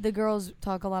 but the girls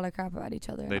talk a lot of crap about each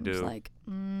other. They and do. I'm just like,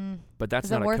 but that's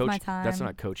is not it a worth coach. my time? That's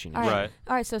not coaching. Right.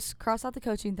 All right. So cross out the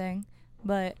coaching thing,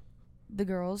 but the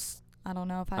girls, I don't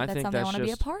know if that's something I want to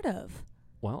be a part of.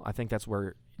 Well, I think that's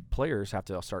where players have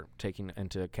to start taking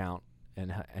into account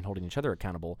and holding each other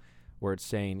accountable, where it's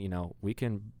saying, we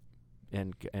can,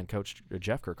 and Coach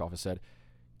Jeff Kirchhoff has said,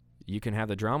 you can have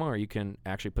the drama or you can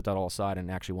actually put that all aside and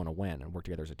actually want to win and work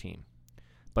together as a team.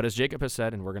 But as Jacob has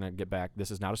said, and we're going to get back, this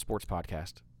is not a sports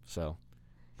podcast, so.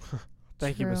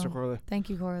 Thank you, Mr. Corley. Thank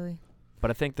you, Corley.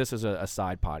 But I think this is a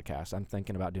side podcast. I'm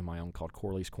thinking about doing my own called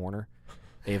Corley's Corner.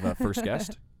 Ava, first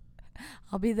guest.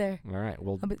 I'll be there. All right,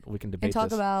 we can debate and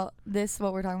talk about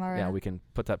what we're talking about right now. Yeah, we can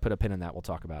put a pin in that. We'll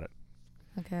talk about it.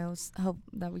 Okay, I hope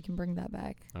that we can bring that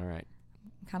back. All right.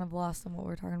 kind of lost on what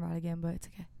we're talking about again, but it's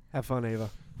okay. Have fun, Ava.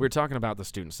 We're talking about the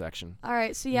student section. All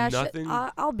right, so yeah, Nothing-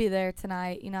 I'll be there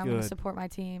tonight. You know, I'm going to Good. support my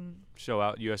team. Show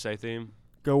out USA theme.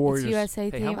 Go Warriors. It's USA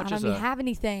Hey, theme. how I much don't is even a- have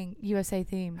anything USA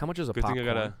theme. How much is a Good popcorn? thing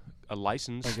I got a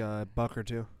license. Like a buck or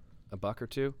two. A buck or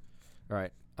two? All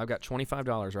right. I've got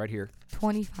 $25 right here.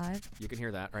 25. You can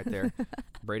hear that right there.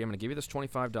 Brady, I'm going to give you this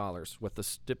 $25 with the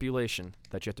stipulation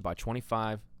that you have to buy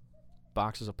 25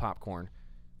 boxes of popcorn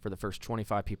for the first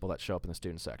 25 people that show up in the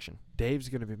student section. Dave's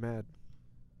going to be mad.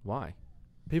 Why?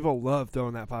 People love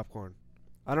throwing that popcorn.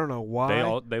 I don't know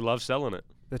why. They love selling it.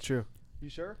 That's true. You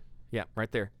sure? Yeah,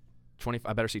 right there.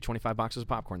 I better see 25 boxes of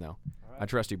popcorn, though. Right. I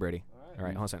trust you, Brady. All All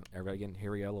right, hold on a second. Everybody again,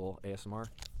 here we go, a little ASMR.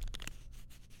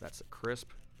 That's a crisp.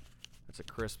 That's a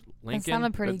crisp Lincoln. That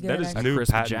sounded pretty That- good. that is actually. a new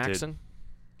crisp patented. Jackson.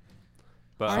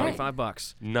 But All right.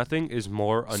 $25. nothing is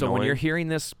more annoying. So when you're hearing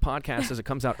this podcast as it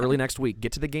comes out early next week,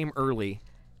 get to the game early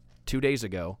 2 days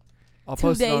ago. I'll 2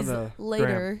 post it on days the later.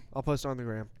 gram. I'll post it on the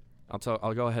gram.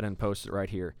 I'll go ahead and post it right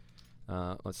here.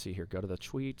 Let's see here. Go to the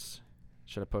tweets.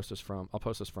 Should I post this from? I'll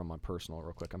post this from my personal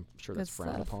real quick. I'm sure Good that's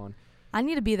frowned stuff. upon. I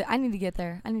need to be there. I need to get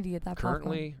there. I need to get that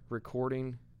Currently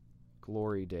recording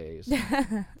Glory Days.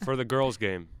 popcorn. for the girls'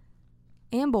 game.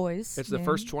 And boys. It's the yeah.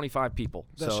 first 25 people.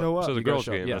 That show up. So the you gotta girls'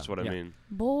 show- game, yeah, that's what I yeah. mean.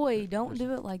 Boy, don't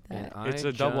do it like And that. It's I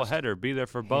a double just header. Be there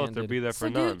for both or handed- be there for So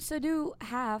none. do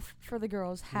half for the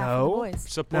girls, half No. for the boys.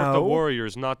 Support the No.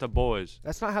 Warriors, not the boys.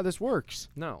 That's not how this works.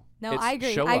 No. No, it's I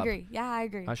agree. show I up. agree. Yeah, I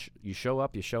agree. You show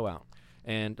up, you show out.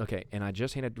 And okay, and I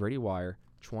just handed Brady Wire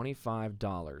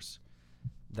 $25.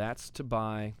 That's to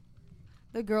buy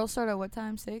The girls start at what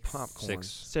time? 6? popcorn.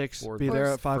 6. Or Be the there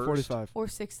at first 5:45. Or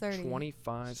 6:30.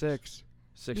 25 6.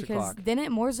 6 Because o'clock.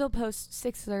 didn't Mooresville post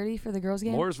 6:30 for the girls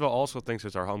game? Mooresville also thinks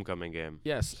it's our homecoming game.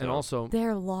 Yes, and So- also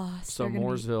They're lost. so They're gonna be-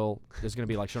 Mooresville is going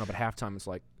to be like showing up at halftime. It's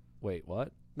like, wait,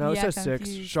 what? No, it Yeah, says 6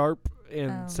 confused. sharp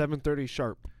and Oh. 7:30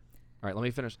 sharp. All right, let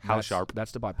me finish. How That's- sharp?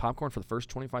 That's to buy popcorn for the first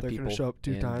 25 They're people gonna show up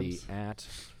 2 in times. the at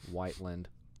Whiteland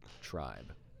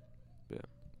tribe.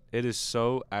 It is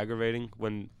so aggravating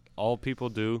when all people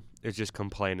do is just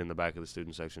complain in the back of the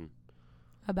student section.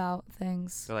 about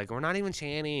things. They're like, we're not even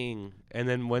chanting. And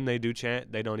then when they do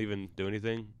chant, they don't even do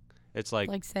anything. It's like,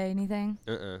 Like say anything.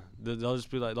 They'll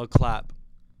just be like, they'll clap.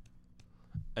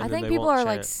 And I then think they people won't are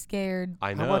like chant. scared.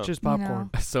 I know. How much is popcorn?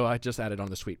 So I just added on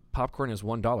the tweet. Popcorn is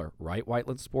 $1, right?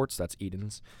 Whiteland Sports. That's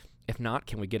Eden's. If not,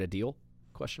 can we get a deal?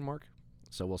 Question mark.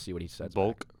 So we'll see what he says.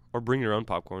 bulk back. or bring your own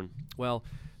popcorn? Well,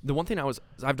 the one thing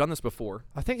I've done this before.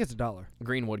 I think it's $1.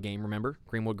 Greenwood game, remember?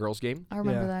 Greenwood girls game. I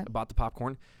remember Yeah. that. I bought the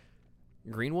popcorn.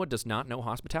 Greenwood does not know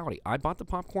hospitality. I bought the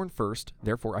popcorn first,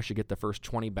 therefore I should get the first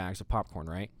 20 bags of popcorn,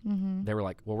 right? Mm-hmm. They were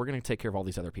like, well, we're going to take care of all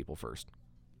these other people first.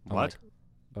 I'm What? like-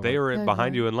 I'm They like- were Okay.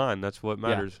 behind you in line. That's what Yeah.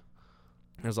 matters.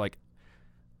 I was like,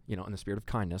 in the spirit of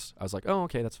kindness, I was like, oh,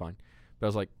 okay, that's fine. But I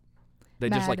was like, they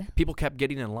just like, Mad. people kept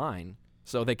getting in line,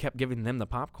 so they kept giving them the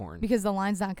popcorn. Because the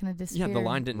line's not going to disappear. Yeah, the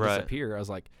line didn't Right. disappear. I was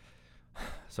like,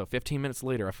 so 15 minutes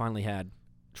later, I finally had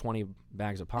 20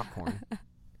 bags of popcorn.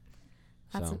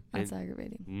 That's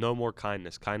aggravating. No more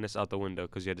kindness. Kindness out the window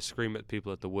because you had to scream at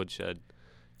people at the woodshed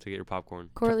to get your popcorn.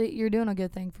 Corley, you're doing a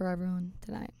good thing for everyone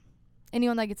tonight.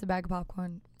 Anyone that gets a bag of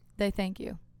popcorn, they thank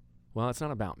you. Well, it's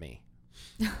not about me.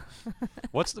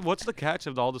 What's the catch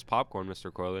of all this popcorn,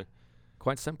 Mr. Corley?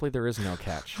 Quite simply, there is no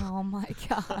catch. Oh my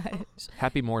gosh.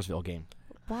 Happy Mooresville game.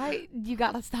 Why? You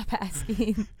got to stop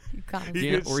asking. You got to. He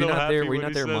You know, gets were you so not there? happy Were you when not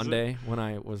he there says it. Monday when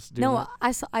I was doing No, that?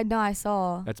 I saw. I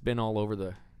saw That's been all over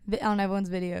the. on everyone's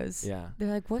videos. Yeah. They're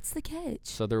like, "What's the catch?"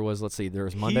 So there was. Let's see. There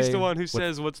was Monday. He's the one who with-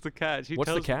 says, "What's the catch?" He What's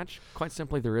the tells catch? Quite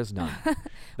simply, there is none. That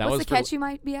What's was the for catch? You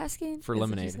might be asking. for Is what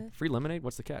you lemonade. said? Free lemonade.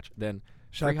 What's the catch? Then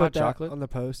Should free I hot put that chocolate. on the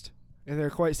post? And there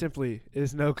quite simply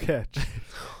is no catch.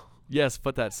 Yes,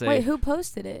 put that. Say. Wait, who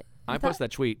posted it? I posted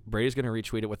that tweet. Brady's gonna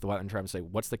retweet it with the Whiteland Tribe and say,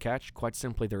 "What's the catch?" Quite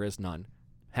simply, there is none.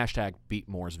 Hashtag beat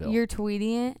Mooresville. You're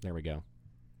tweeting it. There we go.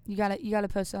 You gotta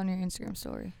post it on your Instagram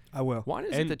story. I will. Why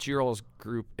is it that your all's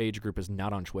age group is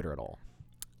not on Twitter at all?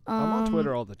 I'm on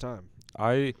Twitter all the time.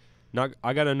 I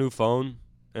got a new phone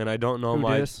and I don't know Who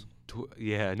my dis?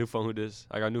 new phone. Who dis?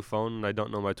 I got a new phone and I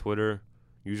don't know my Twitter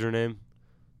username,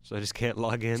 so I just can't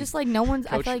log in. Just like no one's.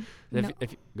 I Coach, feel like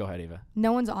If go ahead, Eva.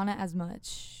 no one's on it as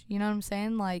much. You know what I'm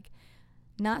saying? Like,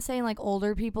 not saying like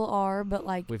older people are, but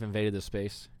like We've invaded this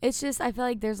space. it's just I feel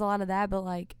like there's a lot of that. But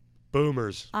like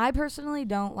Boomers. I personally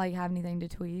don't like have anything to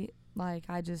tweet. Like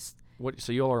I just What?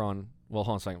 So you all are on. Well,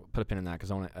 hold on a second. Put a pin in that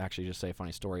because I want to actually just say a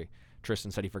funny story.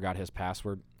 Tryston said he forgot his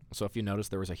password. So if you notice,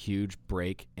 there was a huge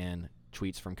break in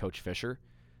tweets from Coach Fisher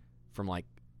from like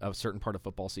a certain part of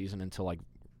football season until like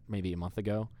maybe a month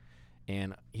ago.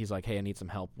 And he's like, "Hey, I need some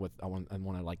help with. I want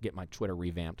to like get my Twitter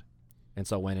revamped." And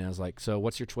so I went in and I was like, so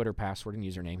what's your Twitter password and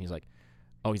username? He's like,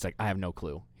 I have no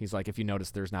clue. He's like, if you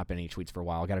notice, there's not been any tweets for a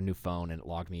while. I got a new phone and it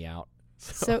logged me out.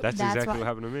 So that's exactly what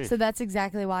happened to me. So that's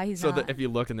exactly why he's not. So if you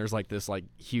look and there's like this like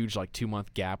huge like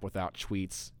 2-month gap without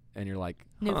tweets and you're like,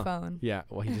 new phone. Yeah.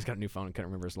 Well, he just got a new phone and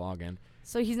couldn't remember his login.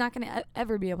 So he's not going to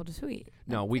ever be able to tweet.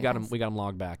 No, we got him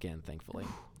logged back in, thankfully.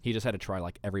 He just had to try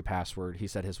like every password. He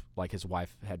said his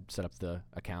wife had set up the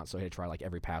account, so he had to try like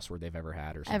every password they've ever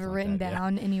had or something. Ever written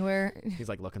down anywhere. He's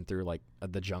like looking through like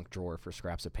the junk drawer for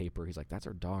scraps of paper. He's like, that's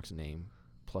our dog's name,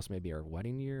 plus maybe our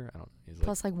wedding year. I don't. He's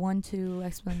plus like 1, 2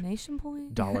 exclamation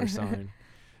point. $sign.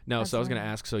 No, That's so I was gonna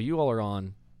ask. So you all are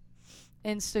on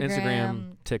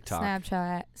Instagram, TikTok,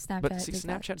 Snapchat. But see,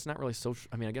 TikTok. Snapchat's not really social.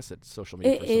 I mean, I guess it's social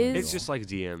media. It is. It's just like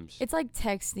DMs. It's like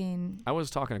texting. I was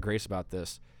talking to Grace about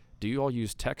this. Do you all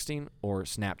use texting or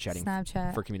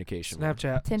Snapchatting for communication?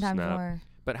 Snapchat. 10 times more.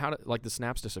 But how do like the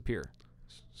snaps disappear?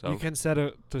 So you can set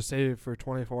it to save for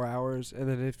 24 hours, and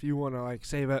then if you want to like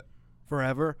save it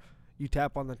forever, you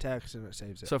tap on the text and it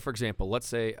saves it. So for example, let's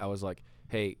say I was like,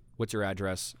 "Hey, what's your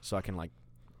address?" So I can like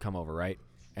come over, right?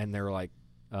 And they're like,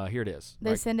 "Here it is."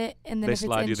 They right? send it, and then They if it's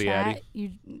slide in you the chat, Addy?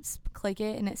 you click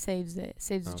it, and it saves the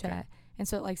chat, and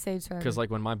so it like saves forever. Because like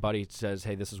when my buddy says,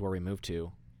 "Hey, this is where we moved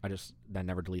to," I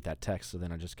never delete that text, so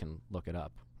then I just can look it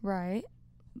up. Right.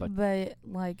 But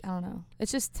like I don't know,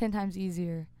 it's just 10 times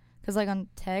easier. Because like on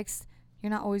text,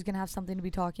 you're not always gonna have something to be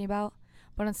talking about.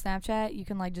 But on Snapchat, you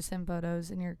can like just send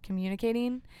photos and you're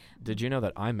communicating. Did you know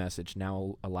that iMessage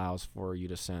now allows for you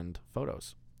to send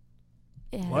photos?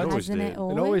 Yeah, What? hasn't It it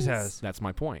always? It always has. That's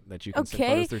my point. That you can send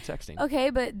photos through texting.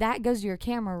 Okay, but that goes to your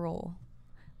camera roll.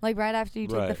 Like right after you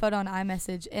take the photo on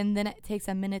iMessage, and then it takes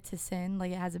a minute to send.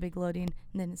 Like it has a big loading,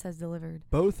 and then it says delivered.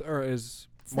 Both are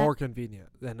more convenient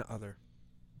than the other.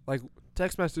 Like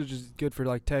text message is good for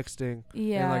like texting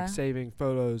and like saving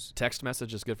photos. Text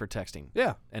message is good for texting.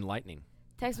 Yeah. And lightning.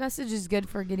 Text message is good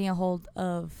for getting a hold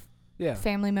of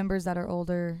family members that are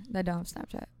older that don't have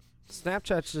Snapchat.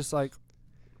 Snapchat's just like,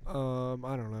 I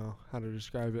don't know how to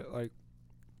describe it. Like,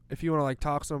 if you want to like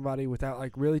talk to somebody without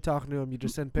like really talking to them, you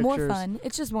just send pictures. More fun.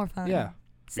 It's just more fun. Yeah.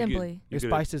 Simply. It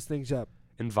spices things up.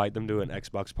 Invite them to an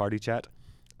Xbox party chat.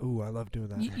 Ooh, I love doing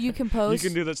that. You can post. You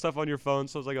can do that stuff on your phone,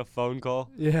 so it's like a phone call.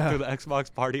 Yeah. Through the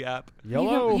Xbox party app.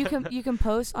 Yellow. You can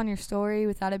post on your story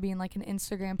without it being like an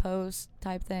Instagram post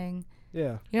type thing.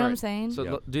 Yeah. You know what I'm saying?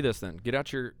 So do this then. Get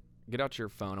out your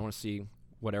phone. I want to see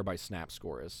what everybody's Snap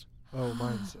score is. Oh,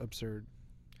 mine's absurd.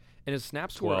 And is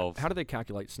Snap score? 12. How do they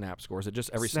calculate Snap score? Is it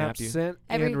just every snap snap you sent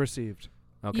and received?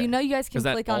 Okay. You know, you guys can Is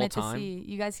that click on all it time? to see.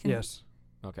 You guys can. Yes.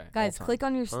 Okay. Guys, click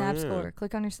on your Snap yeah. score.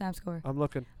 Click on your Snap score. I'm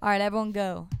looking. All right, everyone,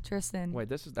 go. Tryston. Wait,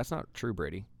 that's not true,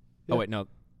 Brady. Yeah. Oh wait, no,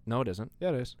 it isn't. Yeah,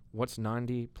 it is. What's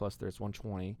 90 plus? There's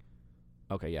 120.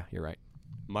 Okay, yeah, you're right.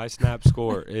 My Snap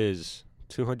score is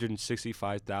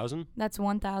 265,000 That's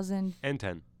 1,010. and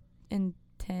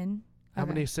 10. How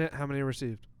many sent? How many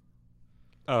received?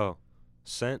 Oh,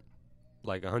 sent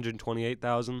like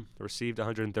 128,000. Received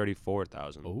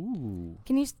 134,000. Ooh.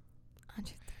 Can you?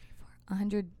 134.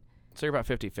 100. So you're about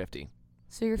 50-50.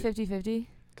 So you're 50-50?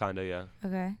 Kinda, yeah.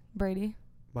 Okay. Brady?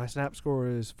 My Snap score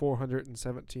is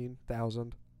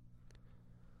 417,000.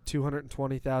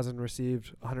 220,000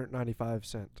 received. 195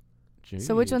 sent. Jeez.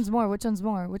 So which one's more? Which one's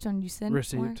more? Which one you send more?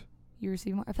 Received. You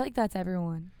receive more? I feel like that's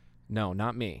everyone. No,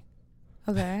 not me.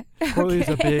 Okay. Corley's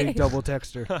a big double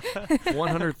texter.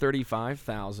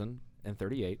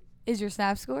 135,038. Is your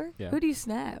Snap score? Yeah. Who do you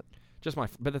snap? Just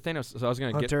but the thing is, so I was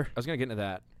gonna Hunter. get into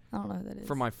that. I don't know who that is.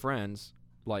 For my friends,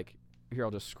 like here,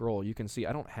 I'll just scroll. You can see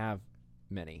I don't have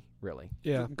many really.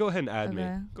 Yeah. Go ahead and add me.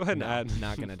 Okay. Go ahead and add. I'm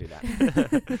not gonna do that.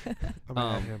 I'm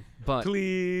gonna add him. But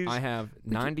Please. I have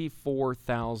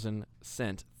 94,000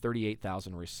 sent,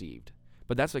 38,000 received.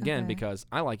 But that's again because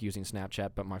I like using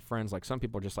Snapchat, but my friends, like some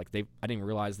people are just like I didn't even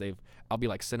realize I'll be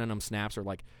like sending them snaps or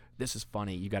like, this is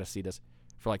funny, you got to see this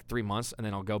for like 3 months, and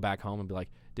then I'll go back home and be like,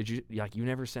 did you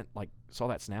never saw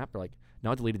that snap? Or like,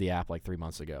 no, I deleted the app like 3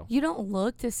 months ago. You don't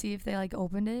look to see if they like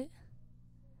opened it?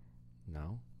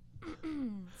 No.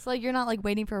 So like you're not like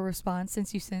waiting for a response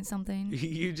since you sent something?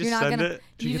 You just You're not send gonna- it.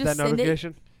 Did you you get just that send it?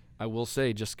 notification? I will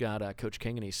say, just got Coach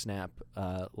Kanganey's snap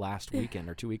last weekend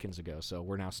or 2 weekends ago, so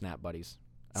we're now snap buddies.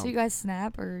 So you guys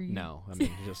snap or you No, I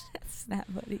mean just snap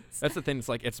buddies? that's the thing. It's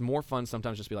like it's more fun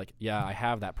sometimes just be like, yeah, I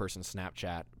have that person's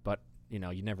Snapchat, but you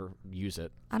never use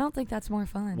it. I don't think that's more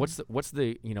fun. What's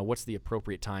the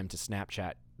appropriate time to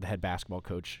Snapchat the head basketball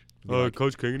coach? Be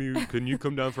Coach Kanganey, can you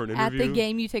come down for an At interview? the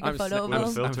game you take a I'm photo sna- of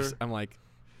I'm, them? I'm, I'm like,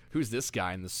 who's this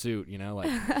guy in the suit? Like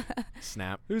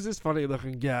snap. Who's this funny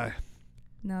looking guy?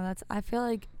 No, I feel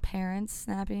like parents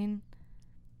snapping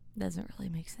doesn't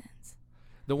really make sense.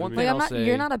 The one Like, thing I'll say,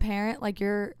 you're not a parent. Like,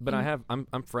 you're. But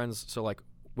I'm friends. So like,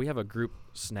 we have a group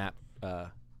Snap,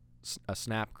 a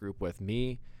Snap group with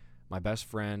me, my best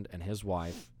friend and his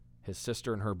wife, his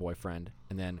sister and her boyfriend,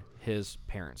 and then his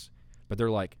parents. But they're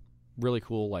like really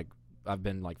cool. Like, I've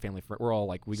been like family friend. We're all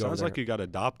like we go. Sounds like you got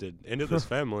adopted into this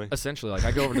family. Essentially, like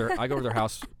I go over their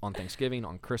house on Thanksgiving,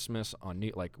 on Christmas, on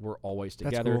New. Like we're always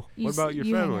together. That's cool. What about your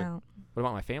family? What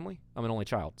about my family? I'm an only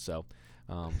child, so.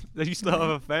 You still have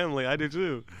a family. I do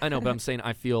too. I know, but I'm saying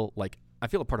I feel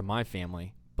a part of my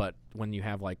family. But when you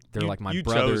have like they're like my you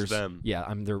brothers. Chose them.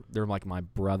 Yeah, they're like my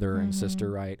brother and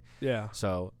sister, right? Yeah.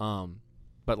 So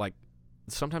but like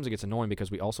sometimes it gets annoying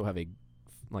because we also have a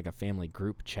family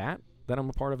group chat that I'm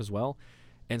a part of as well.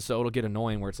 And so it'll get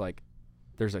annoying where it's like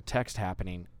there's a text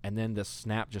happening and then the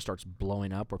Snap just starts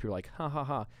blowing up where people are like, ha ha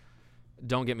ha.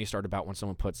 Don't get me started about when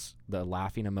someone puts the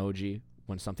laughing emoji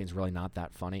when something's really not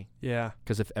that funny. Yeah.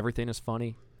 Because if everything is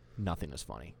funny, nothing is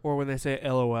funny. Or when they say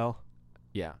LOL.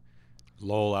 Yeah.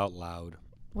 Lol out loud.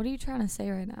 What are you trying to say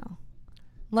right now?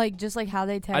 Like, just like how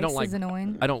they text is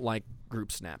annoying? I don't like group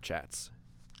Snapchats.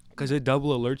 Because it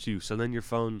double alerts you, so then your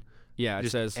phone... Yeah,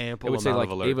 it says ample it would say amount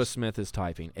like of alerts. Ava Smith is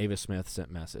typing. Ava Smith sent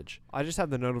message. I just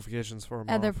have the notifications for them.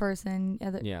 Other person.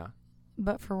 Yeah.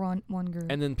 But for one group.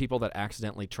 And then people that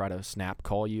accidentally try to Snap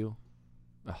call you.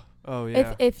 Ugh. Oh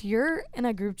yeah. If you're in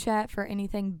a group chat for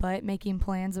anything but making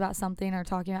plans about something or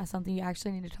talking about something you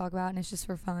actually need to talk about and it's just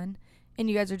for fun, and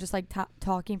you guys are just like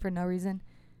talking for no reason,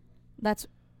 that's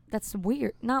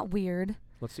weird. Not weird.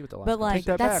 Let's see what the last. But like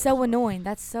that's so annoying.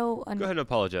 That's so. Go ahead and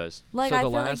apologize. Like so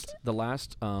I the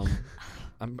last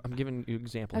I'm giving you an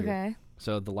example here. Okay.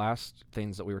 So the last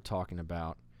things that we were talking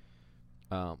about,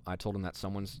 I told him that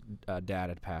someone's dad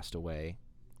had passed away.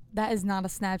 That is not a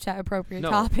Snapchat appropriate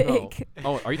No. topic.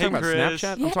 Oh, are you talking about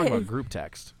Snapchat? Yes. I'm talking about group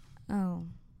text. Oh,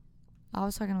 I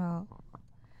was talking about.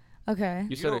 Okay.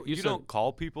 You don't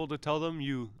call people to tell them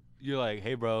you're like,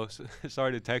 hey bro,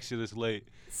 sorry to text you this late.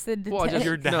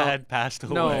 Your dad passed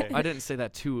away. No, I didn't say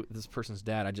that to this person's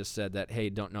dad. I just said that, hey,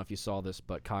 don't know if you saw this,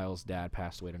 but Kyle's dad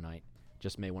passed away tonight.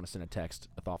 Just may want to send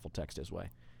a thoughtful text his way,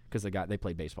 because they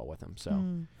played baseball with him. So.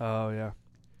 Oh yeah.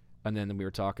 And then we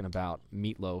were talking about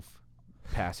Meatloaf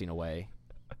passing away.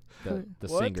 The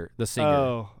What? singer.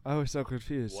 Oh, I was so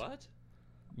confused. What?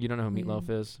 You don't know who Meatloaf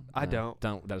is? I don't.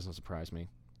 That doesn't surprise me.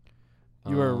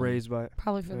 You were raised by it.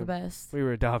 Probably for the best. We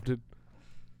were adopted.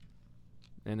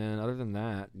 And then other than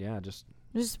that, yeah, just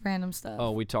random stuff.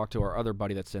 Oh, we talked to our other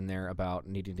buddy that's in there about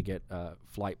needing to get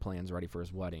flight plans ready for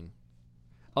his wedding.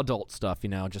 Adult stuff,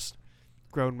 just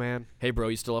grown man. Hey, bro,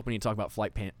 you still up when you talk about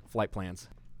flight plans?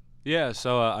 Yeah.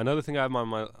 So another thing I have on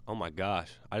my oh my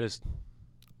gosh, What?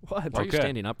 Why are you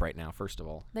standing up right now? First of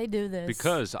all, they do this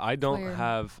because I don't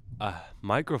have a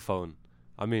microphone.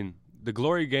 I mean, the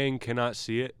Glory Gang cannot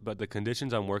see it, but the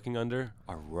conditions I'm working under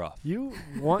are rough. You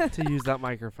want to use that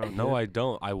microphone? No, I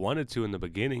don't. I wanted to in the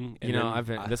beginning.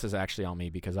 And this is actually on me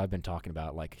because I've been talking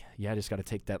about I just got to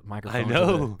take that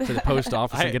microphone to the post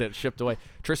office and get it shipped away.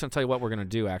 Tryston, I'll tell you what we're going to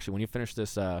do actually. When you finish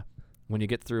this, when you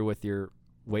get through with your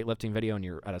weightlifting video and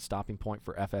you're at a stopping point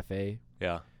for FFA,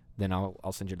 then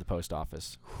I'll send you to the post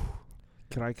office.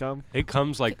 Can I come? It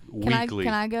comes weekly.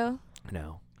 Can I go?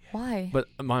 No. Why? But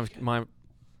my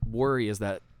worry is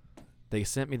that they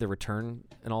sent me the return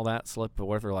and all that slip, but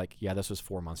whatever, this was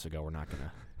 4 months ago. We're not going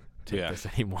to take this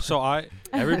anymore. So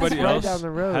everybody else down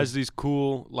the road. has these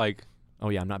cool, oh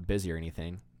yeah, I'm not busy or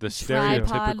anything. The tripod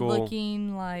stereotypical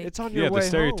looking it's on your the way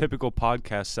stereotypical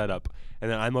podcast setup,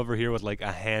 and then I'm over here with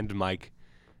a hand mic,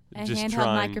 a just handheld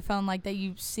trying. microphone that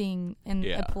you sing and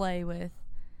play with.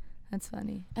 That's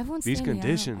funny. Everyone's These standing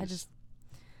conditions. I just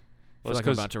I feel like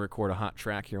I'm about to record a hot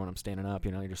track here when I'm standing up.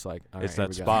 You're just like, all right, it's that here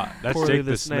we spot. go. That's Corley Jake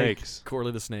the the Snake. Snakes.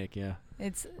 Corley the Snake, yeah.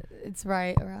 It's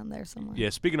right around there somewhere.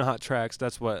 Yeah, speaking of hot tracks,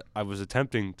 that's what I was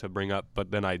attempting to bring up, but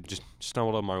then I just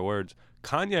stumbled on my words.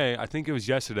 Kanye, I think it was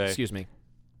yesterday. Excuse me.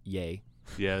 Yay.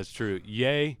 Yeah, it's true.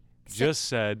 Ye just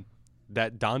said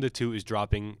that Donda 2 is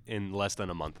dropping in less than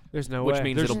a month. There's no Which way.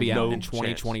 means There's it'll be out no in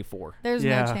 2024. There's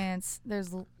Yeah. no chance.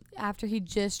 After he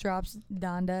just drops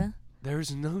Donda,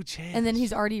 There's no chance. and then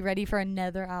he's already ready for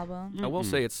another album. I will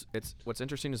say it's what's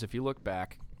interesting is if you look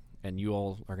back, and you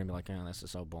all are gonna be like, oh, this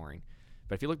is so boring.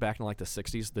 But if you look back in the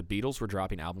 60s, the Beatles were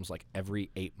dropping albums every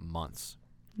 8 months.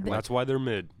 That's why they're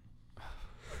mid.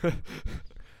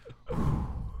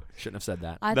 Shouldn't have said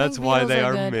that. That's think why Beatles they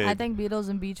are good. mid. I think Beatles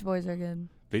and Beach Boys are good.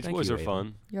 Beach Thank Boys you, are Aiden.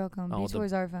 fun. You're welcome. Oh, Beach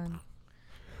Boys are fun.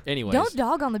 Anyways, Don't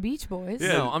dog on the Beach Boys.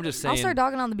 Yeah. No, I'm just saying. I'll start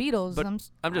dogging on the Beatles. But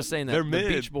I'm just saying that They're the mid.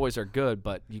 Beach Boys are good,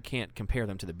 but you can't compare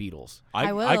them to the Beatles. I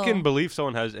I will. can believe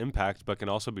someone has impact, but can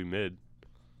also be mid.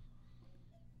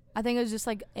 I think it was just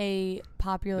like a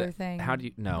popular thing. How do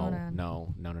you?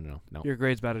 No. Your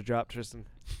grade's about to drop, Tryston.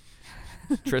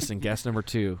 Tryston, guess number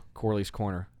 2, Corley's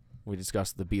Corner. We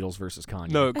discussed the Beatles versus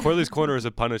Kanye. No, Corley's Corner is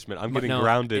a punishment. I'm getting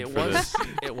grounded for this.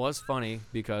 It was funny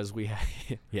because we had,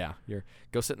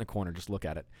 go sit in the corner, just look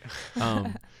at it.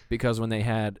 Because when they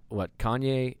had,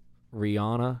 Kanye,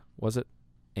 Rihanna, was it?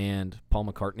 And Paul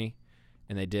McCartney.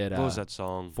 And they did. What was that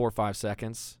song? 4 or 5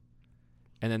 seconds.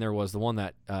 And then there was the one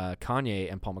that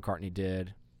Kanye and Paul McCartney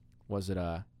did. Was it?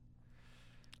 I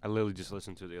literally just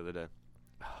listened to it the other day.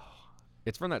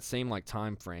 It's from that same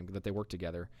time frame that they worked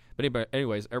together. But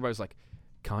anyways, everybody's like,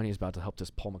 Kanye's about to help this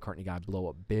Paul McCartney guy blow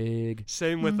up big.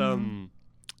 Same with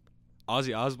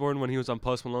Ozzy Osbourne when he was on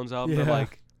Post Malone's album. Yeah. They're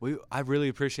like, I really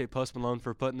appreciate Post Malone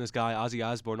for putting this guy Ozzy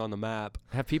Osbourne on the map.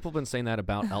 Have people been saying that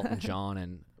about Elton John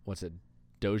and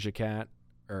Doja Cat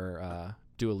or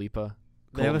Dua Lipa?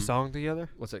 They have a song together?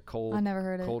 What's it? Cold. I never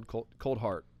heard it. Cold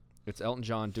Heart. It's Elton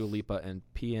John, Dua Lipa, and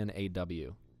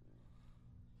PNAW.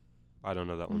 I don't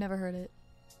know that one. Never heard it.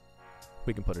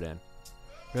 We can put it in.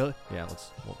 Really? Yeah,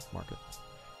 we'll mark it.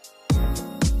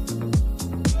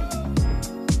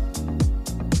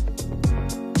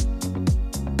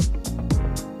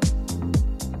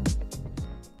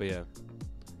 But yeah.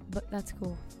 But that's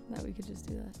cool that we could just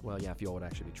do that. Well, yeah, if you all would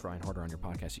actually be trying harder on your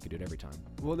podcast, you could do it every time.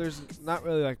 Well, there's not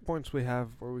really points we have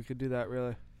where we could do that,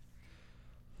 really.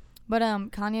 But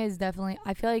Kanye is definitely,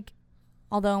 I feel like,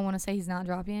 although I want to say he's not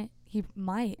dropping it, he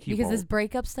might. Because this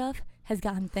breakup stuff has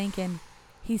got him thinking.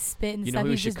 He's spitting you know stuff.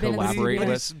 who He's should just been collaborate in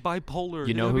the with? Bipolar.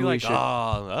 You know who we should.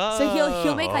 So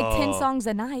he'll make 10 songs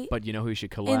a night. But you know who he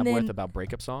should collab with about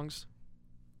breakup songs?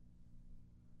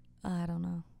 I don't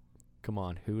know. Come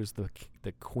on, who is the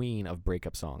queen of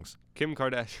breakup songs? Kim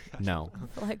Kardashian. No.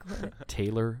 Like what?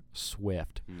 Taylor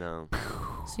Swift. No.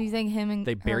 So you think him and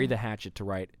they bury the hatchet to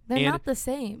write? They're not the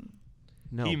same.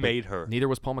 No, he made her. Neither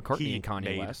was Paul McCartney and Kanye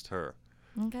made West. Her.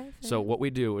 Okay. So what we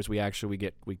do is we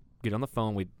get on the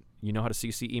phone. You know how to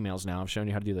CC emails now. I've shown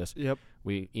you how to do this. Yep.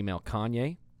 We email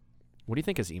Kanye. What do you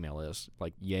think his email is?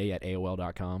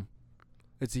 yay@aol.com.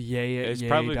 It's yay@aol.com. It's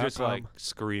probably just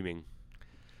screaming.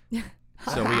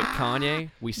 So we get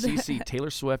Kanye. We CC Taylor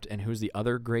Swift, and who's the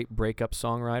other great breakup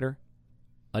songwriter?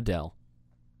 Adele.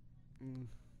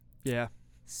 Yeah.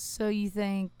 So you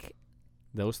think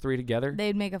those 3 together?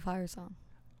 They'd make a fire song.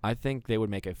 I think they would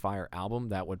make a fire album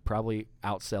that would probably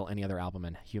outsell any other album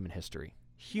in human history.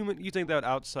 You think that would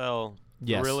outsell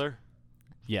Thriller?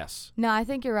 Yes. No, I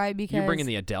think you're right because you're bringing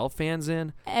the Adele fans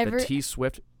in, the T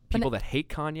Swift people that hate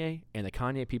Kanye, and the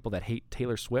Kanye people that hate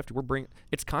Taylor Swift.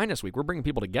 It's Kindness Week. We're bringing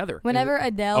people together. Whenever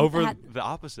Adele over the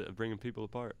opposite of bringing people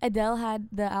apart. Adele had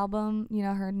the album,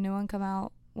 her new one come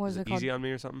out. What was it called? Easy on Me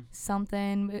or something?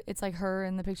 Something. It's like her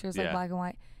and the pictures black and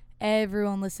white.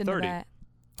 Everyone listened 30. to that.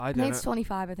 I think it's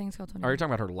 25. I think it's called 25. Are you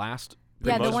talking about her last?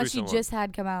 Yeah, the one she just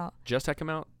had come out. Just had come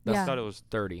out? I thought it was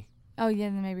 30. Oh, yeah,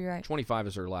 then maybe you're right. 25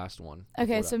 is her last one.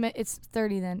 Okay, so it's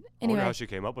 30 then. Anyway, I wonder how she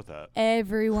came up with that.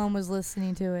 Everyone was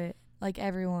listening to it. Like,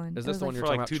 everyone. Is this the one you're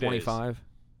talking about, 25?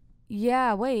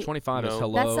 Yeah, wait. 25 is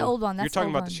Hello. That's the old one. She's talking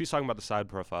about the side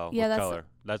profile with color.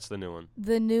 That's the new one.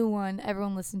 The new one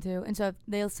everyone listened to. And so if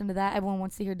they listen to that, everyone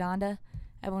wants to hear Donda.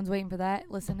 Everyone's waiting for that.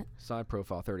 Listen. Side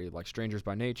profile 30, like Strangers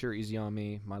by Nature, Easy on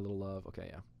Me, My Little Love. Okay,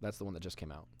 yeah. That's the one that just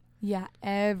came out. Yeah,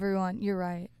 everyone. You're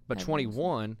right. But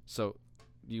 21, so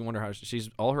you wonder how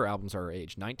all her albums are her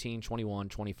age. 19, 21,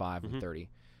 25, and 30.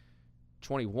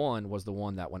 21 was the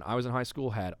one that when I was in high school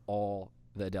had all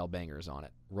the Adele bangers on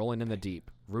it. Rolling in the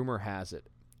Deep, Rumor Has It,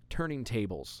 Turning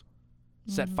Tables,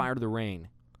 Set Fire to the Rain,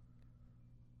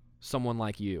 Someone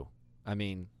Like You. I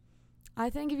mean, I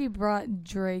think if you brought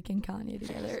Drake and Kanye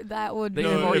together, that would be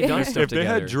already done stuff if together. They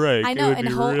had Drake, I know, it would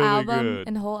be whole really album good.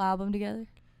 and whole album together.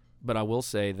 But I will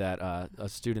say that a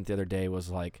student the other day was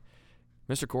like,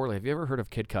 Mr. Corley, have you ever heard of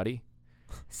Kid Cudi?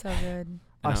 So good.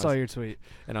 I saw your tweet.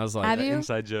 And I was like, have you?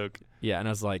 Inside joke. Yeah, and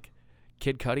I was like,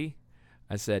 Kid Cudi?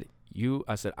 I said,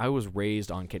 I was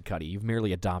raised on Kid Cudi. You've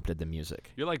merely adopted the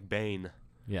music. You're like Bane.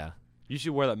 Yeah. You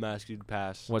should wear that mask. You'd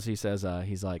pass. What he says,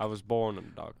 he's like, I was born in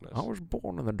the darkness. I was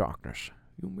born in the darkness.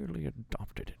 You merely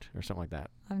adopted it. Or something like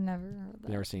that. I've never heard that.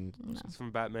 You never seen? No. It's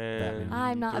from Batman.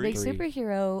 I'm not a big 3.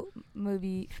 superhero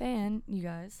movie fan, you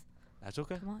guys. That's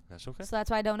okay. Come on. That's okay. So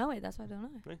that's why I don't know it. That's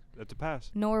a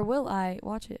pass. Nor will I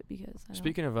watch it because I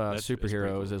Speaking of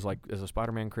superheroes, cool. Is a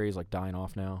Spider-Man craze dying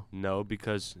off now? No,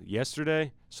 because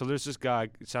yesterday, so there's this guy,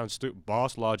 it sounds stupid,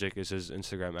 Boss Logic is his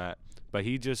Instagram @ but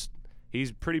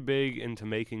he's pretty big into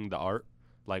making the art,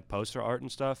 like poster art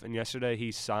and stuff, and yesterday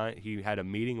he had a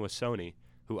meeting with Sony,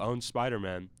 who owns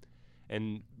Spider-Man,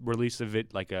 and released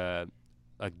a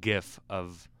GIF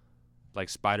of like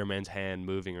Spider-Man's hand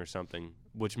moving or something,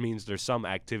 which means there's some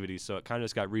activity. So it kind of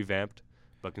just got revamped,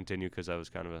 but continue because I was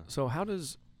kind of a. So how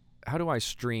do I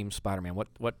stream Spider-Man?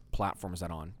 What platform is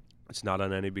that on? It's not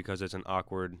on any because it's an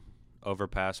awkward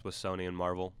overpass with Sony and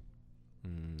Marvel.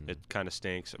 It kind of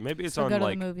stinks. Maybe it's so on go to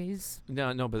like the movies.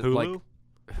 No, but Hulu? Hulu?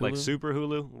 Like Super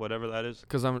Hulu, whatever that is.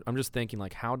 Because I'm just thinking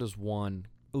like, how does one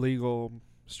legal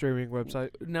streaming website?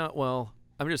 No, well,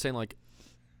 I'm just saying like,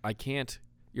 I can't.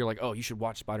 You're like, oh, you should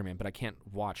watch Spider-Man, but I can't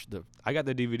watch the. I got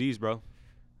the DVDs, bro.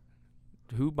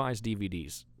 Who buys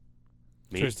DVDs?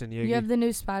 Me. Tryston, Yeagy. You have the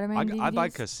new Spider-Man DVDs? I buy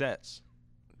cassettes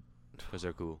because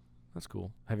they're cool. That's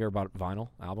cool. Have you ever bought a vinyl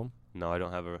album? No, I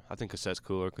don't have a. I think cassette's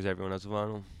cooler because everyone has a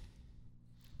vinyl.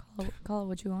 Call it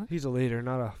what you want. He's a leader,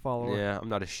 not a follower. Yeah, I'm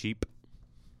not a sheep.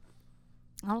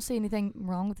 I don't see anything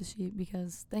wrong with the sheep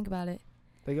because think about it.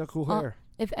 They got cool hair.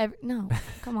 No,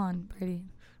 come on, Brady.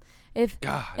 If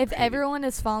Brady. everyone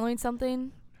is following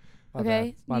something, My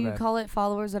okay, bad. you call it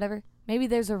followers, whatever. Maybe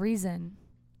there's a reason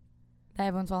that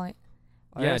everyone's following.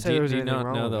 Yeah, do you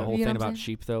not know the whole You know thing what I'm about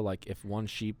sheep though? Like if one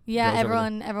sheep Yeah, goes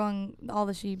everyone, all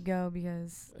the sheep go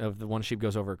because if the one sheep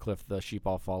goes over a cliff, the sheep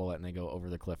all follow it and they go over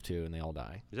the cliff too, and they all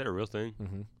die. Is that a real thing?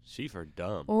 Mm-hmm. Sheep are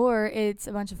dumb. or it's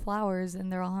a bunch of flowers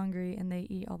and they're all hungry and they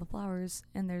eat all the flowers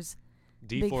and there's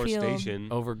Deforestation.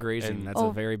 Overgrazing. And That's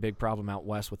a very big problem out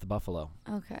west with the buffalo.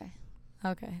 okay.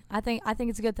 I think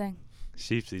it's a good thing.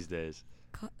 Sheep these days.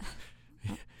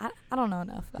 I don't know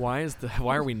enough. Why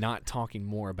are we not talking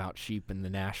more about sheep in the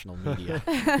national media?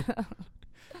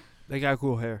 They got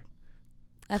cool hair.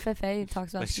 FFA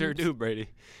talks about They sure sheeps. do, Brady.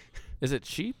 Is it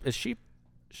sheep?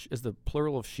 Is the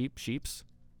plural of sheeps?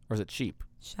 Or is it sheep?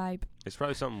 Sheep. It's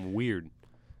probably something weird.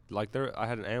 Like I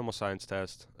had an animal science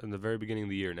test in the very beginning of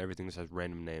the year, and everything just has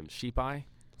random names. Sheep eye?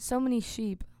 So many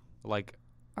sheep Like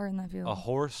are in that field. a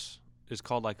horse is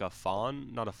called like a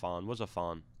fawn. Not a fawn. What's a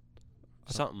fawn?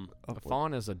 Something. A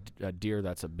fawn is a deer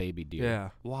that's a baby deer. Yeah.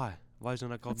 Why? Why isn't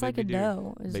that called It's like baby a deer?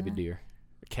 doe. Baby deer.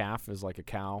 A calf is like a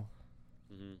cow.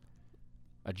 Mm-hmm.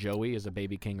 A joey is a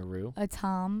baby kangaroo. A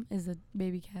tom is a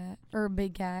baby cat or a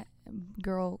big cat,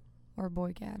 girl or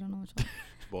boy cat. I don't know which one.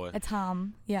 Boy. A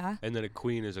tom, yeah. And then a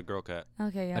queen is a girl cat.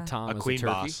 Okay, yeah. A tom A is queen a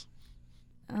turkey. boss.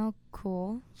 Oh,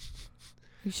 cool.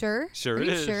 You sure? Sure Are it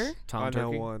you is. sure? Tom I know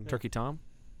turkey. one. Turkey Tom.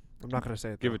 I'm not gonna say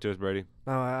it. Give though. it to us, Brady.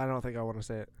 No, I don't think I want to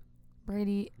say it.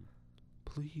 Brady,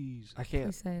 Please. I can't.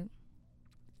 please say it.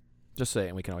 Just say it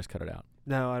and we can always cut it out.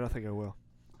 No, I don't think I will.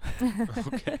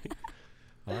 Okay.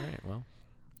 All right. Well.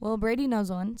 Well, Brady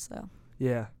knows one, so.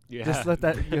 Yeah. Yeah. Just let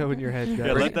that go in your head, guys.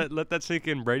 Yeah, let that sink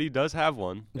in. Brady does have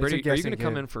one. It's a Brady, are you guessing going to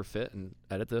come game. in for fit and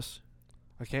edit this?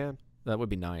 I can. That would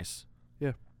be nice.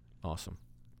 Yeah. Awesome.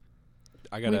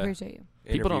 I We gotta. appreciate you.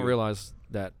 People don't interview- realize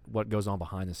that what goes on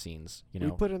behind the scenes. You We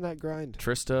know, put in that grind.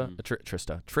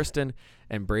 Tryston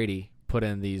and Brady put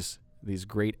in these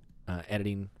great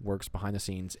editing works behind the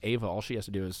scenes. Ava, all she has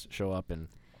to do is show up and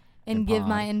Give pod.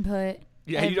 my input.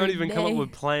 Yeah, you don't every even come up day.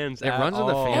 with plans. It at runs in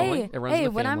the all. family. Hey, It runs in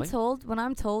the when family.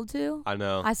 I'm told to, I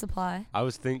know. I supply. I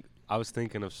was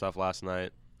thinking of stuff last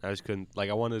night. I just couldn't. Like,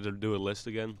 I wanted to do a list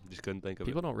again. Just couldn't think of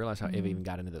People it. don't realize how Ava even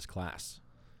got into this class.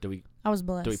 I was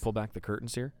blessed. Do we pull back the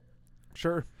curtains here?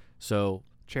 Sure. So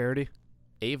Charity.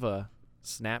 Ava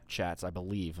Snapchats, I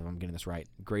believe, if I'm getting this right,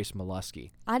 Grace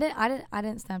Mollusky. I didn't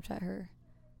Snapchat her.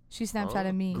 She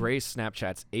Snapchatted me. Grace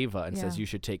Snapchats Ava and says Yeah. you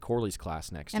should take Corley's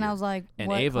class next And year. I was like, and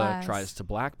what Ava class? tries to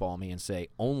blackball me and say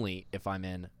only if I'm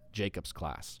in Jacob's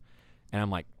class. And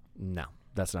I'm like, no,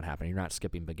 that's not happening. You're not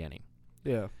skipping beginning.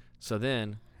 Yeah. So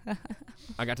then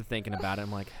I got to thinking about it.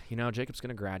 I'm like, Jacob's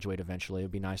going to graduate eventually. It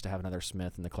would be nice to have another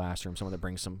Smith in the classroom, someone that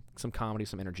brings some comedy,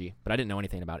 some energy. But I didn't know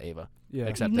anything about Ava. Yeah.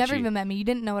 Except You've that never she- even met me. You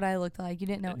didn't know what I looked like. You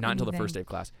didn't know Not until the anything. first day of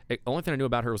class. The only thing I knew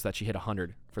about her was that she hit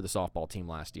 100 for the softball team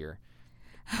last year.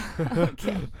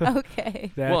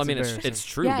 Okay. That's well, I mean, embarrassing. it's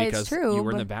true Yeah, it's because true, you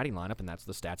were in the but- batting lineup, and that's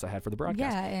the stats I had for the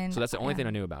broadcast. Yeah, and So that's the only thing yeah.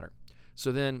 I knew about her.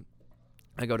 So then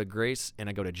I go to Grace and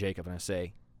I go to Jacob and I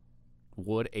say,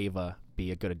 would Ava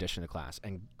be a good addition to the class?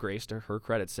 And Grace, to her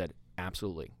credit, said,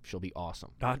 absolutely. She'll be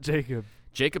awesome. Not Jacob.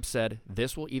 Jacob said,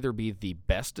 this will either be the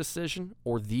best decision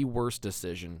or the worst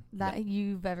decision. that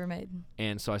you've ever made.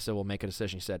 And so I said, well, make a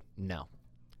decision. He said, no.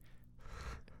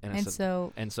 And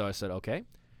And so I said, okay.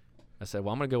 I said,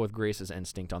 well, I'm going to go with Grace's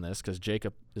instinct on this because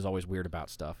Jacob is always weird about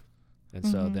stuff. And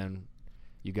so Mhm. then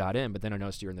you got in, but then I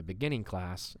noticed you were in the beginning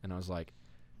class, and I was like,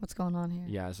 what's going on here?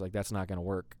 yeah, it's like, that's not going to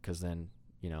work because then,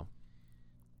 I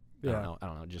Yeah. don't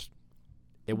know, just,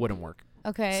 it wouldn't work.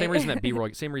 Okay. Same reason that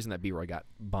B-Roy got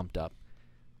bumped up.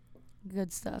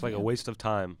 Good stuff. It's like yeah. a waste of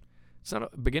time.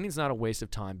 Beginning's not a waste of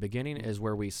time. Beginning is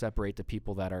where we separate the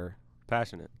people that are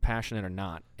passionate or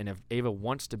not. And if Ava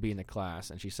wants to be in the class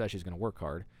and she says she's going to work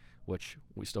hard, which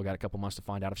we still got a couple months to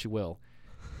find out if she will,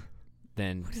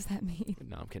 then what does that mean?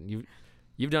 No, I'm kidding.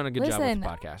 You've done a good job with the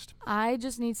podcast. I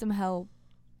just need some help.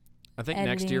 I think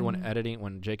next year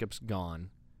when Jacob's gone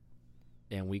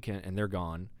and they're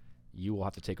gone, you will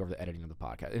have to take over the editing of the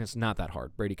podcast. And it's not that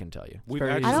hard. Brady can tell you.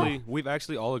 We've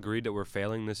actually all agreed that we're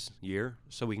failing this year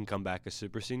so we can come back as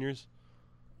super seniors.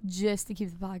 Just to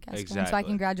keep the podcast going so I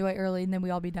can graduate early and then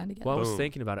we all be done together. Well, I was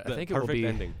thinking about it. I think it will be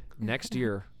ending. Next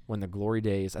year when the Glory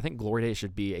Days, I think Glory Days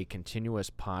should be a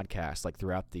continuous podcast like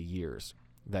throughout the years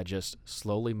that just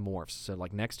slowly morphs. So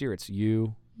like next year it's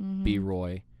you, B.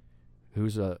 Roy,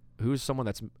 who's someone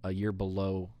that's a year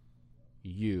below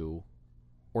you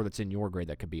or that's in your grade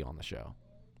that could be on the show.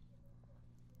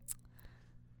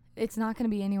 It's not going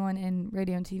to be anyone in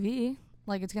radio and TV.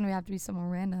 Like it's going to have to be someone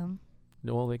random.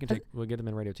 No, well, we'll get them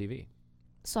in radio TV.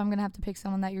 So I'm going to have to pick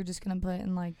someone that you're just going to put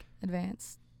in like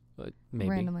advanced. Maybe.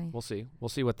 Randomly. We'll see. We'll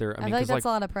see what they're. I feel like that's a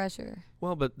lot of pressure.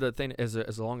 Well, but the thing is,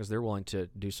 as long as they're willing to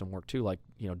do some work too, like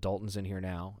Dalton's in here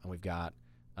now, and we've got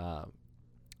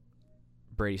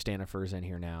Brady Stanifer's in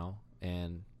here now,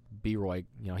 and B. Roy.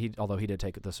 Although he did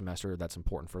take the semester, that's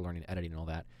important for learning editing and all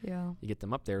that. Yeah. You get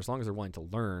them up there as long as they're willing to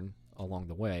learn along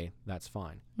the way. That's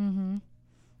fine. Mm-hmm.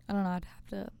 I don't know. I'd have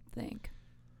to think.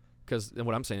 Because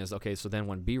what I'm saying is, okay, so then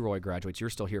when B. Roy graduates, you're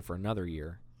still here for another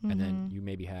year, and then you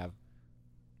maybe have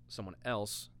someone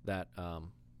else that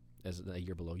is a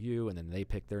year below you, and then they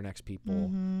pick their next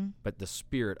people. But the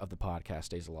spirit of the podcast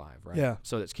stays alive, right? Yeah.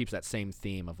 So it keeps that same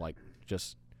theme of like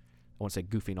just, I want to say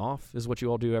goofing off is what you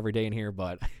all do every day in here,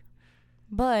 but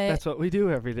that's what we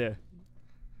do every day.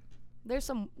 There's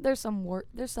some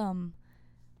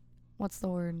what's the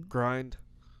word? Grind.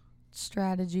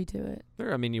 Strategy to it.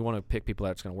 You want to pick people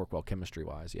that's going to work well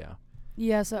chemistry-wise, yeah.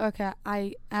 Yeah, so, okay,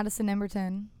 Addison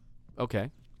Emberton. Okay.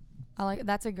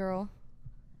 That's a girl.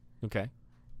 Okay.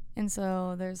 And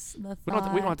so there's the we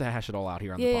don't have to hash it all out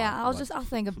here on the pod. Yeah, I'll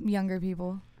think of younger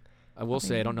people. I will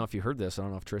say, I don't know if you heard this. I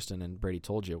don't know if Tryston and Brady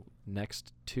told you.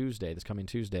 Next Tuesday, this coming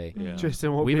Tuesday. Yeah.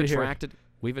 Tryston won't be here.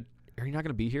 Are you not going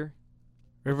to be here?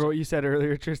 Remember what you said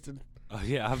earlier, Tryston? Oh,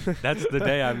 yeah. That's the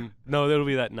day no, it'll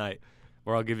be that night.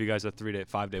 Or I'll give you guys a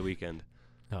 5-day weekend.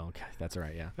 Oh, okay. That's all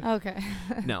right, yeah. Okay.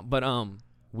 No, but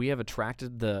we have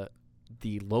attracted the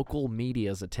local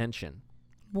media's attention.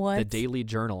 What? The Daily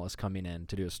Journal is coming in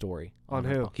to do a story. On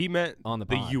who? He meant on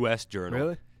the U.S. Journal.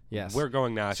 Really? Yes. We're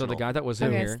going national. So the guy that was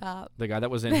in here, stop. the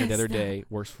other day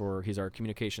he's our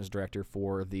communications director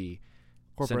for the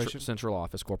Central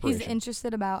Office Corporation. He's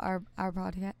interested about our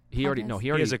podcast. He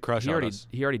has a crush on us.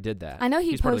 He already did that. I know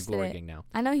he's posted part of the Glory it. Gang now.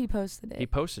 I know he posted it. He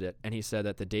posted it, and he said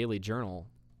that the Daily Journal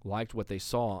liked what they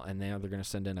saw, and now they're going to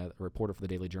send in a reporter for the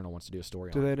Daily Journal wants to do a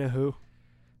story on it. Do they know who?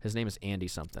 His name is Andy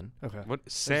something. Okay. What?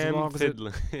 Sam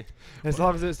Fidlin. As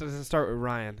long as it doesn't start with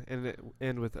Ryan and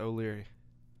end with O'Leary.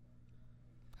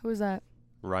 Who is that?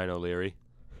 Ryan O'Leary.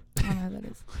 I don't know who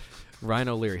that is. Ryan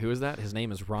O'Leary. Who is that? His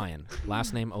name is Ryan.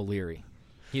 Last name O'Leary.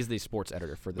 He's the sports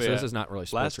editor for this. So this is not really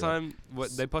sports. Last time, what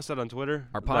they posted on Twitter?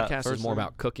 Our podcast is more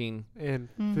about cooking and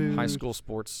food. High school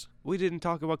sports. We didn't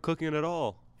talk about cooking at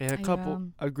all. And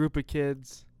a group of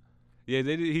kids. Yeah,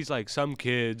 he's like some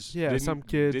kids. Yeah, some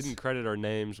kids. Didn't credit our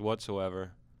names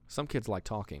whatsoever. Some kids like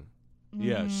talking.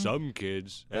 Yeah, some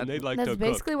kids. And they like to cook.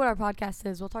 That's basically what our podcast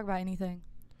is. We'll talk about anything.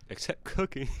 Except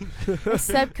cooking.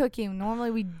 Except cooking.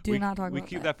 Normally we do not talk about that. We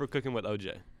keep that for cooking with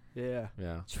OJ. Yeah.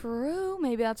 True.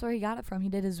 Maybe that's where he got it from. He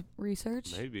did his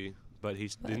research. Maybe. But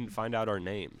didn't find out our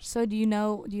names. So do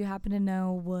you happen to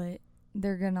know what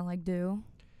they're going to do?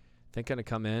 They're going to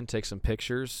come in, take some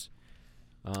pictures.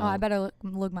 I better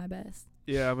look my best.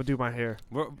 Yeah, I'm going to do my hair.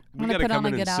 We got to come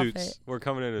in suits. Outfit. We're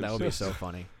coming in suits. That would be so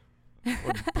funny.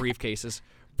 Or briefcases.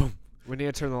 Boom. We need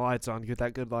to turn the lights on. Get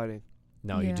that good lighting.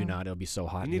 No, you do not. It'll be so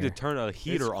hot. I need to turn a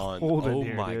heater on. Oh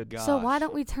my god! So why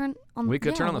don't we turn on? We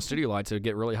could turn on the studio lights. It would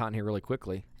get really hot in here really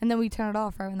quickly. And then we turn it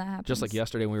off right when that happens. Just like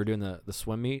yesterday when we were doing the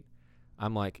swim meet,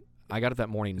 I'm like, I got up that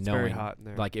morning knowing very hot in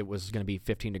there. Like it was going to be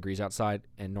 15 degrees outside,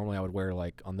 and normally I would wear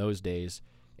like on those days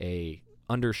a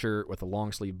undershirt with a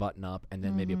long sleeve button up and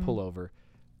then maybe a pullover.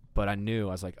 But I knew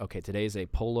I was like, okay, today's a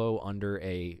polo under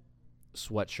a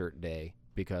sweatshirt day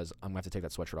because I'm gonna have to take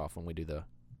that sweatshirt off when we do the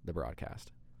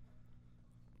broadcast.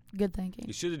 Good thinking.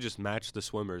 You should have just matched the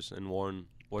swimmers and worn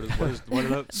what are those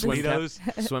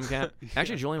Speedos? Swim cap.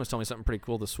 Actually, Julian was telling me something pretty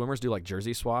cool. The swimmers do like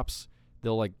jersey swaps.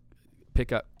 They'll like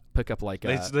pick up like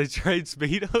they trade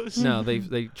Speedos. No,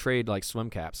 they trade like swim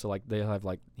caps. So like they have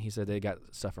like he said they got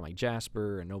stuff from like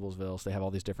Jasper and Noblesville. So they have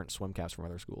all these different swim caps from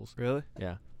other schools. Really?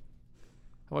 Yeah.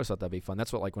 I always thought that'd be fun.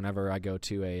 That's what like whenever I go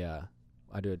to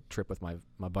I do a trip with my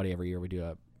buddy every year. We do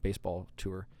a baseball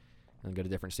tour and go to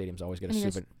different stadiums. I always get And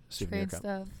a you souvenir trade cup.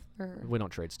 stuff, or We don't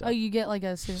trade stuff. oh, you get like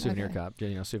a souvenir okay. cup,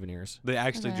 souvenirs. They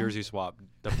actually Okay. jersey swap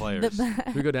the players.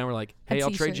 We go down, we're like, hey, I'll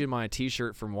trade t-shirt. you my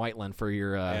T-shirt from Whiteland for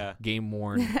your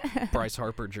game-worn Bryce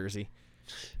Harper jersey.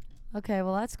 Okay,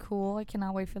 well that's cool. I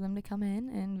cannot wait for them to come in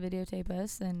and videotape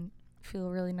us, and feel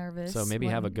really nervous. So maybe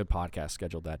have a good podcast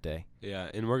scheduled that day. Yeah,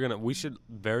 and we should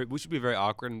be very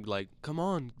awkward and be like, come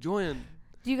on, join.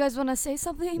 Do you guys want to say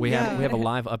something? We have a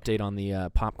live update on the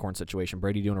popcorn situation.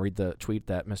 Brady, do you want to read the tweet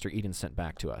that Mr. Eden sent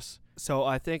back to us? So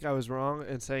I think I was wrong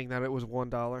in saying that it was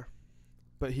 $1,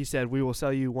 but he said we will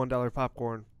sell you $1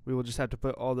 popcorn. We will just have to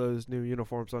put all those new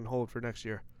uniforms on hold for next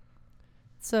year.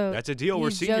 So That's a deal. We're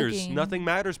he's seniors. joking. Nothing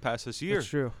matters past this year. That's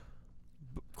true.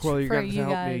 Corley, you're For going to you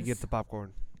help me guys. get the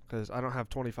popcorn because I don't have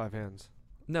 25 hands.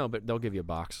 No, but they'll give you a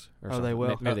box. Or Oh, something. they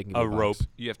will? Maybe they can A give you rope. box.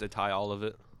 You have to tie all of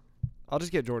it. I'll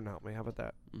just get Jordan to help me. How about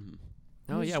that? Mm-hmm.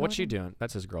 Oh, Who's yeah. What's she Jordan? doing?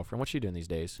 That's his girlfriend. What's she doing these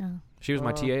days? Oh. She was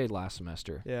my Uh, TA last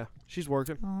semester. Yeah, she's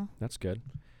working. Aw. That's good.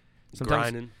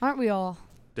 Sometimes Grinding. Aren't we all?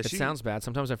 Does it she- sounds bad.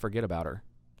 Sometimes I forget about her.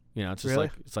 You know, it's just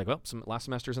Really? like well, some last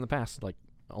semester's in the past. Like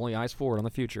only eyes forward on the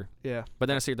future. Yeah. But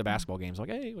then I see her at the basketball games, like,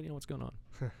 hey, what's going on?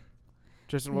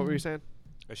 Tristan, what were you saying?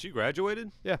 Has she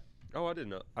graduated? Yeah. Oh, I didn't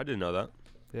know that.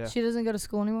 Yeah. She doesn't go to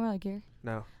school anymore, like here.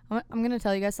 No. I'm gonna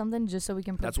tell you guys something just so we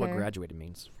can prepare. That's what graduated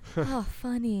means. Oh,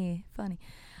 funny. I'm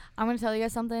gonna tell you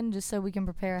guys something just so we can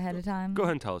prepare ahead of time. Go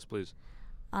ahead and tell us, please.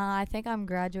 I think I'm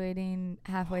graduating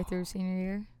halfway through senior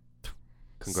year.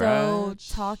 Congrats.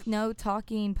 So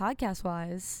talking podcast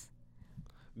wise.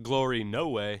 Glory, no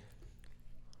way.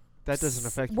 That doesn't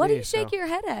affect What me. do you shake your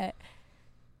head at?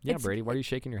 Yeah, It's- Brady, why are you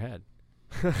shaking your head?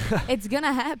 It's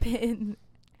gonna happen.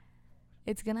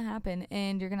 It's gonna happen,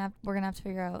 and we're gonna have to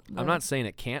figure out. I'm not saying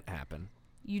it can't happen.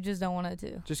 You just don't want it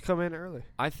to. Just come in early.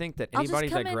 I think that I'll just anybody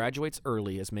come that in- graduates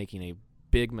early is making a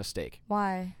big mistake.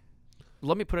 Why?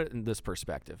 Let me put it in this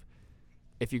perspective.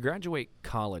 If you graduate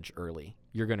college early,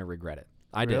 you're going to regret it.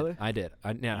 Really? I did.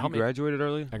 You graduated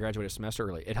early? I graduated a semester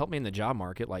early. It helped me in the job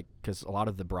market, like, because a lot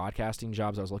of the broadcasting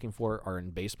jobs I was looking for are in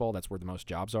baseball. That's where the most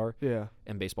jobs are. Yeah.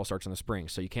 And baseball starts in the spring,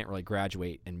 so you can't really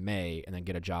graduate in May and then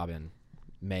get a job in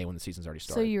May when the season's already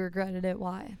started. So you regretted it?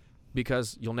 Why?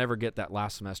 Because you'll never get that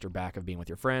last semester back of being with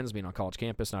your friends, being on college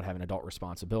campus, not having adult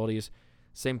responsibilities.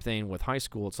 Same thing with high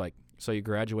school. It's like, so you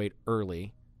graduate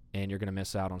early, and you're going to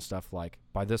miss out on stuff like,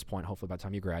 by this point, hopefully by the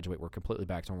time you graduate, we're completely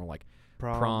back to normal, like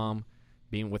prom,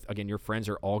 being with, again, your friends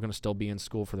are all going to still be in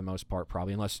school for the most part,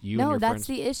 probably, unless you and No, your that's friends.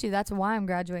 the issue. That's why I'm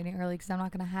graduating early, because I'm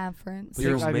not going to have friends. But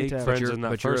you're You'll Ivy make Tech. friends in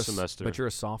that you're first a, semester. But you're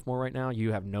a sophomore right now.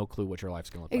 You have no clue what your life's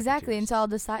going to look Exactly, like. and so I'll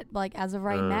decide, like, as of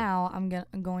right Uh. now, I'm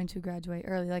going to graduate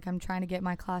early. Like, I'm trying to get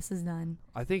my classes done.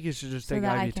 I think you should just So take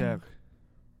that I Ivy can- Tech.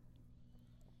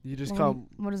 You just What- come.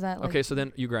 What is that like? Okay, so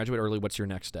then you graduate early. What's your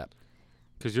next step?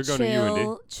 Because you're going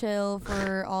to UND. chill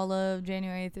for all of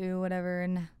January through whatever,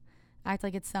 and act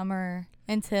like it's summer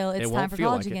until it's it time won't for feel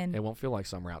college like again. It won't feel like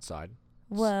summer outside.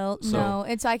 Well, So- no,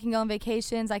 and so I can go on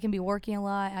vacations. I can be working a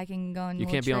lot. I can go on. You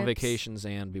little can't be on trips. vacations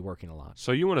and be working a lot.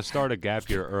 So you want to start a gap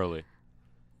year early,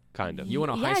 kind of. You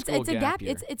want a yeah, high school it's a gap gap.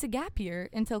 year. It's a gap year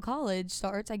until college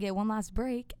starts. I get one last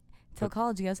break until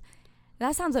college goes.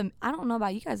 That sounds. I don't know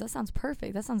about you guys. That sounds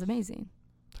perfect. That sounds amazing.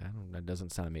 That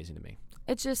doesn't sound amazing to me.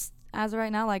 It's just as of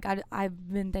right now, like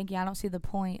I've been thinking, I don't see the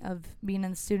point of being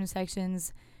in the student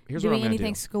sections, Here's what doing I'm going to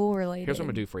anything do. school related. Here's what I'm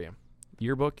going to do for you.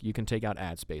 Yearbook, you can take out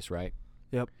ad space, right?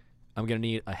 Yep. I'm going to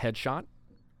need a headshot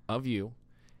of you,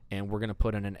 and we're going to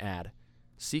put in an ad.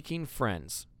 Seeking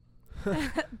friends.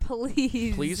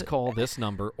 Please. Please call this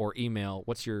number or email.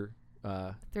 What's your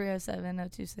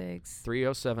 307-026.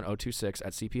 307-026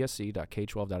 at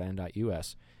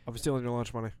cpsc.k12.n.us. I'm stealing your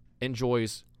lunch money.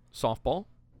 Enjoys softball,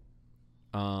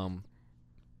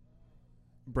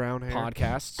 Brown hair.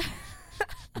 podcasts,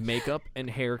 makeup and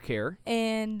hair care,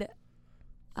 And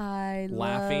I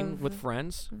laughing love with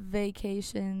friends,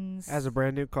 vacations. Has a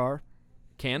brand new car.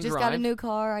 can Just drive, got a new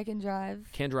car. I can drive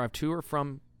can drive to or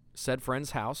from said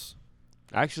friend's house.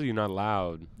 Actually, you're not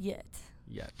allowed. yet.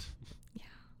 Yet. Yeah.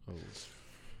 Oh.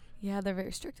 Yeah, they're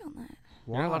very strict on that.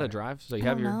 You're not allowed to Why? drive, so you I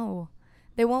have don't your. know.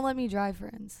 They won't let me drive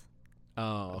friends.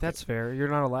 Oh, okay. That's fair. You're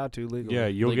not allowed to legally. Yeah,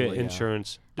 you'll Legally, get yeah.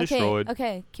 insurance destroyed.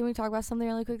 Okay. Can we talk about something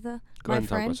really quick though? Go ahead and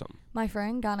talk about something. My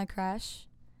friend got in a crash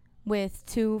with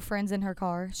two friends in her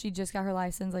car. She just got her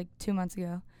license like 2 months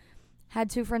ago. Had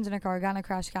two friends in her car, got in a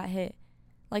crash, got hit.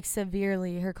 Like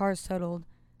severely. Her car's totaled.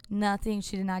 Nothing.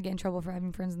 She did not get in trouble for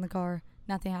having friends in the car.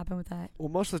 Nothing happened with that. Well,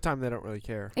 most of the time they don't really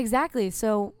care. Exactly.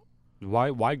 So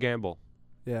Why gamble?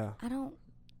 Yeah. I don't.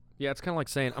 Yeah, it's kind of like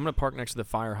saying I'm gonna park next to the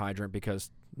fire hydrant because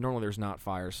normally there's not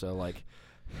fire. So like,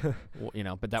 Well, you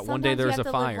know, but that Sometimes one day there's you a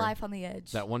have to live fire. life on the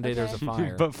edge. That one day there's a okay?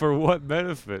 fire. But for what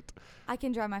benefit? I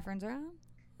can drive my friends around.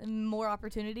 More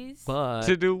opportunities. But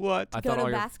To do what? I go thought to all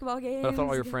your basketball games. but I thought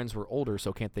all your friends were older,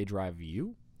 so can't they drive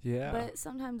you? Yeah. But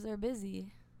sometimes they're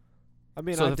busy I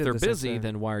mean, So I if did they're the same busy, thing.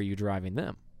 then why are you driving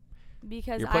them?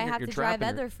 because You're I putting- have you're to drive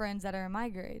trapping your- other friends that are in my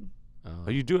grade. Oh,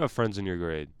 you do have friends in your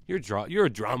grade. You're a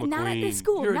drama not queen. at this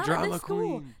school. You're not a drama at this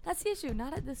school. queen. That's the issue.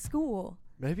 Not at this school.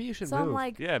 Maybe you should So move. I'm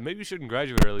like, Yeah, maybe you shouldn't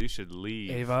graduate early. You should leave.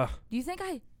 Ava. do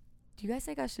you guys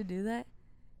think I should do that?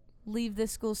 Leave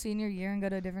this school senior year and go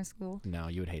to a different school? No,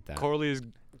 you would hate that. Corley is.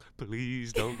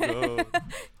 Please don't go.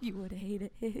 You would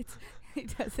hate it. He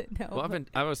doesn't know. Well,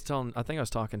 I was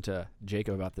talking to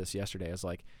Jacob about this yesterday. I was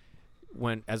like,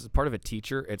 when as part of a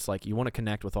teacher, it's like you want to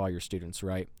connect with all your students,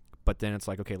 right? But then it's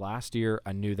like, okay, last year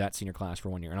I knew that senior class for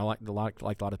 1 year, and I liked a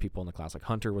lot of people in the class. Like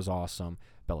Hunter was awesome,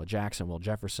 Bella Jackson, Will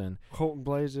Jefferson, Colton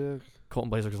Blazek.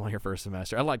 Colton Blazek was only here first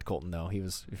semester. I liked Colton though. He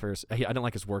was first. I didn't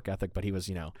like his work ethic, but he was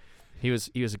he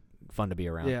was fun to be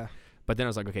around. Yeah. But then I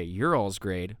was like, okay, your all's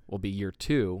grade will be year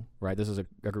 2, right? This is a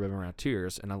group of around 2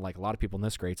 years, and I like a lot of people in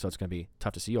this grade, so it's going to be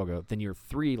tough to see you all go. Then year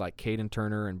 3, like Caden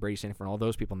Turner and Brady Stanford and all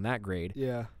those people in that grade,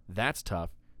 Yeah. that's tough.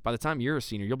 By the time you're a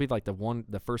senior, you'll be like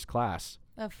the first class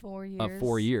of 4 years. of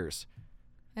 4 years.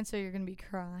 And so you're going to be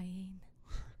crying.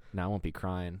 Now I won't be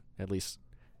crying. At least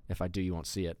if I do, you won't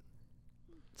see it.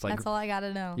 It's like That's all I got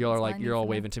to know. y'all are That's all I like need you're all to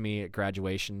know. waving to me at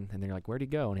graduation, and then you're like, "Where'd he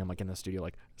go?" And I'm like in the studio,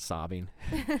 like sobbing.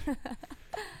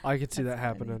 I could see that That's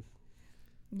happening.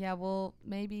 funny. Yeah, well,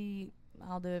 maybe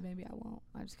I'll do it. Maybe I won't.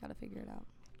 I just got to figure it out.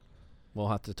 We'll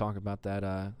have to talk about that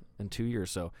in 2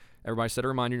 years. So everybody set a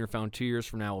reminder in your phone. 2 years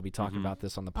from now, we'll be talking about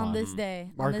this on the pod. On this day.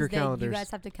 Mark on your this day, calendars. you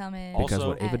guys have to come in. Because Also-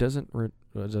 what Ava at-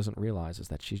 doesn't realize is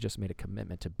that she's just made a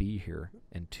commitment to be here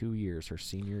in 2 years, her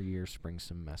senior year spring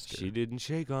semester. She didn't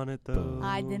shake on it though. Boom.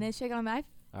 I didn't shake on my.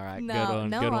 All right, No, good one.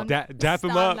 no, good one. I'm- Dap him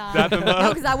Stop up. not. Dap him No,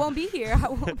 up. because I won't be here. I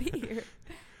won't be here.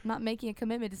 I'm not making a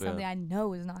commitment to Yeah. something I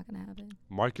know is not going to happen.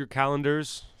 Mark your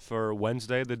calendars for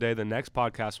Wednesday, the day the next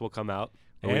podcast will come out,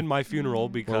 Where we- and my funeral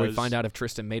because Where we find out if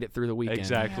Tryston made it through the weekend.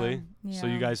 exactly. Yeah. So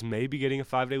you guys may be getting a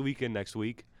 5-day weekend next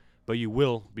week, but you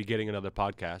will be getting another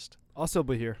podcast. I'll still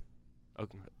be here.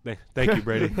 Okay. Thank you,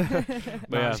 Brady. But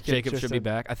yeah, just kidding, Jacob should be Tryston.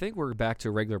 back. I think we're back to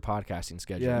a regular podcasting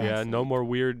schedule. Yeah. yeah, no more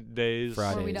weird days.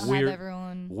 Fridays. Where we don't Weird- have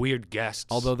everyone. Weird guests.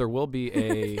 Although there will be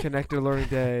a Connected Learning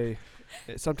Day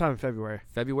sometime in February.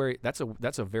 February. That's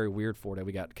a very weird 4-day.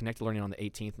 We got Connected Learning on the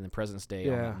 18th and then President's Day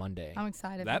on Yeah. that Monday. I'm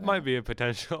excited. that for might be a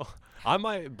potential. I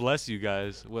might bless you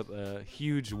guys with a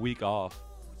huge week off.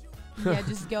 Yeah,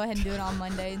 just go ahead and do it on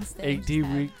Monday instead.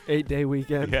 8-day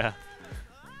weekend. Yeah.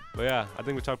 But yeah, I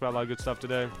think we talked about a lot of good stuff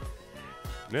today.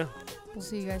 Yeah. We'll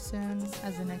see you guys soon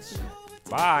as the next week.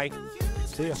 Bye.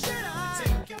 See ya.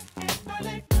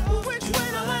 Which way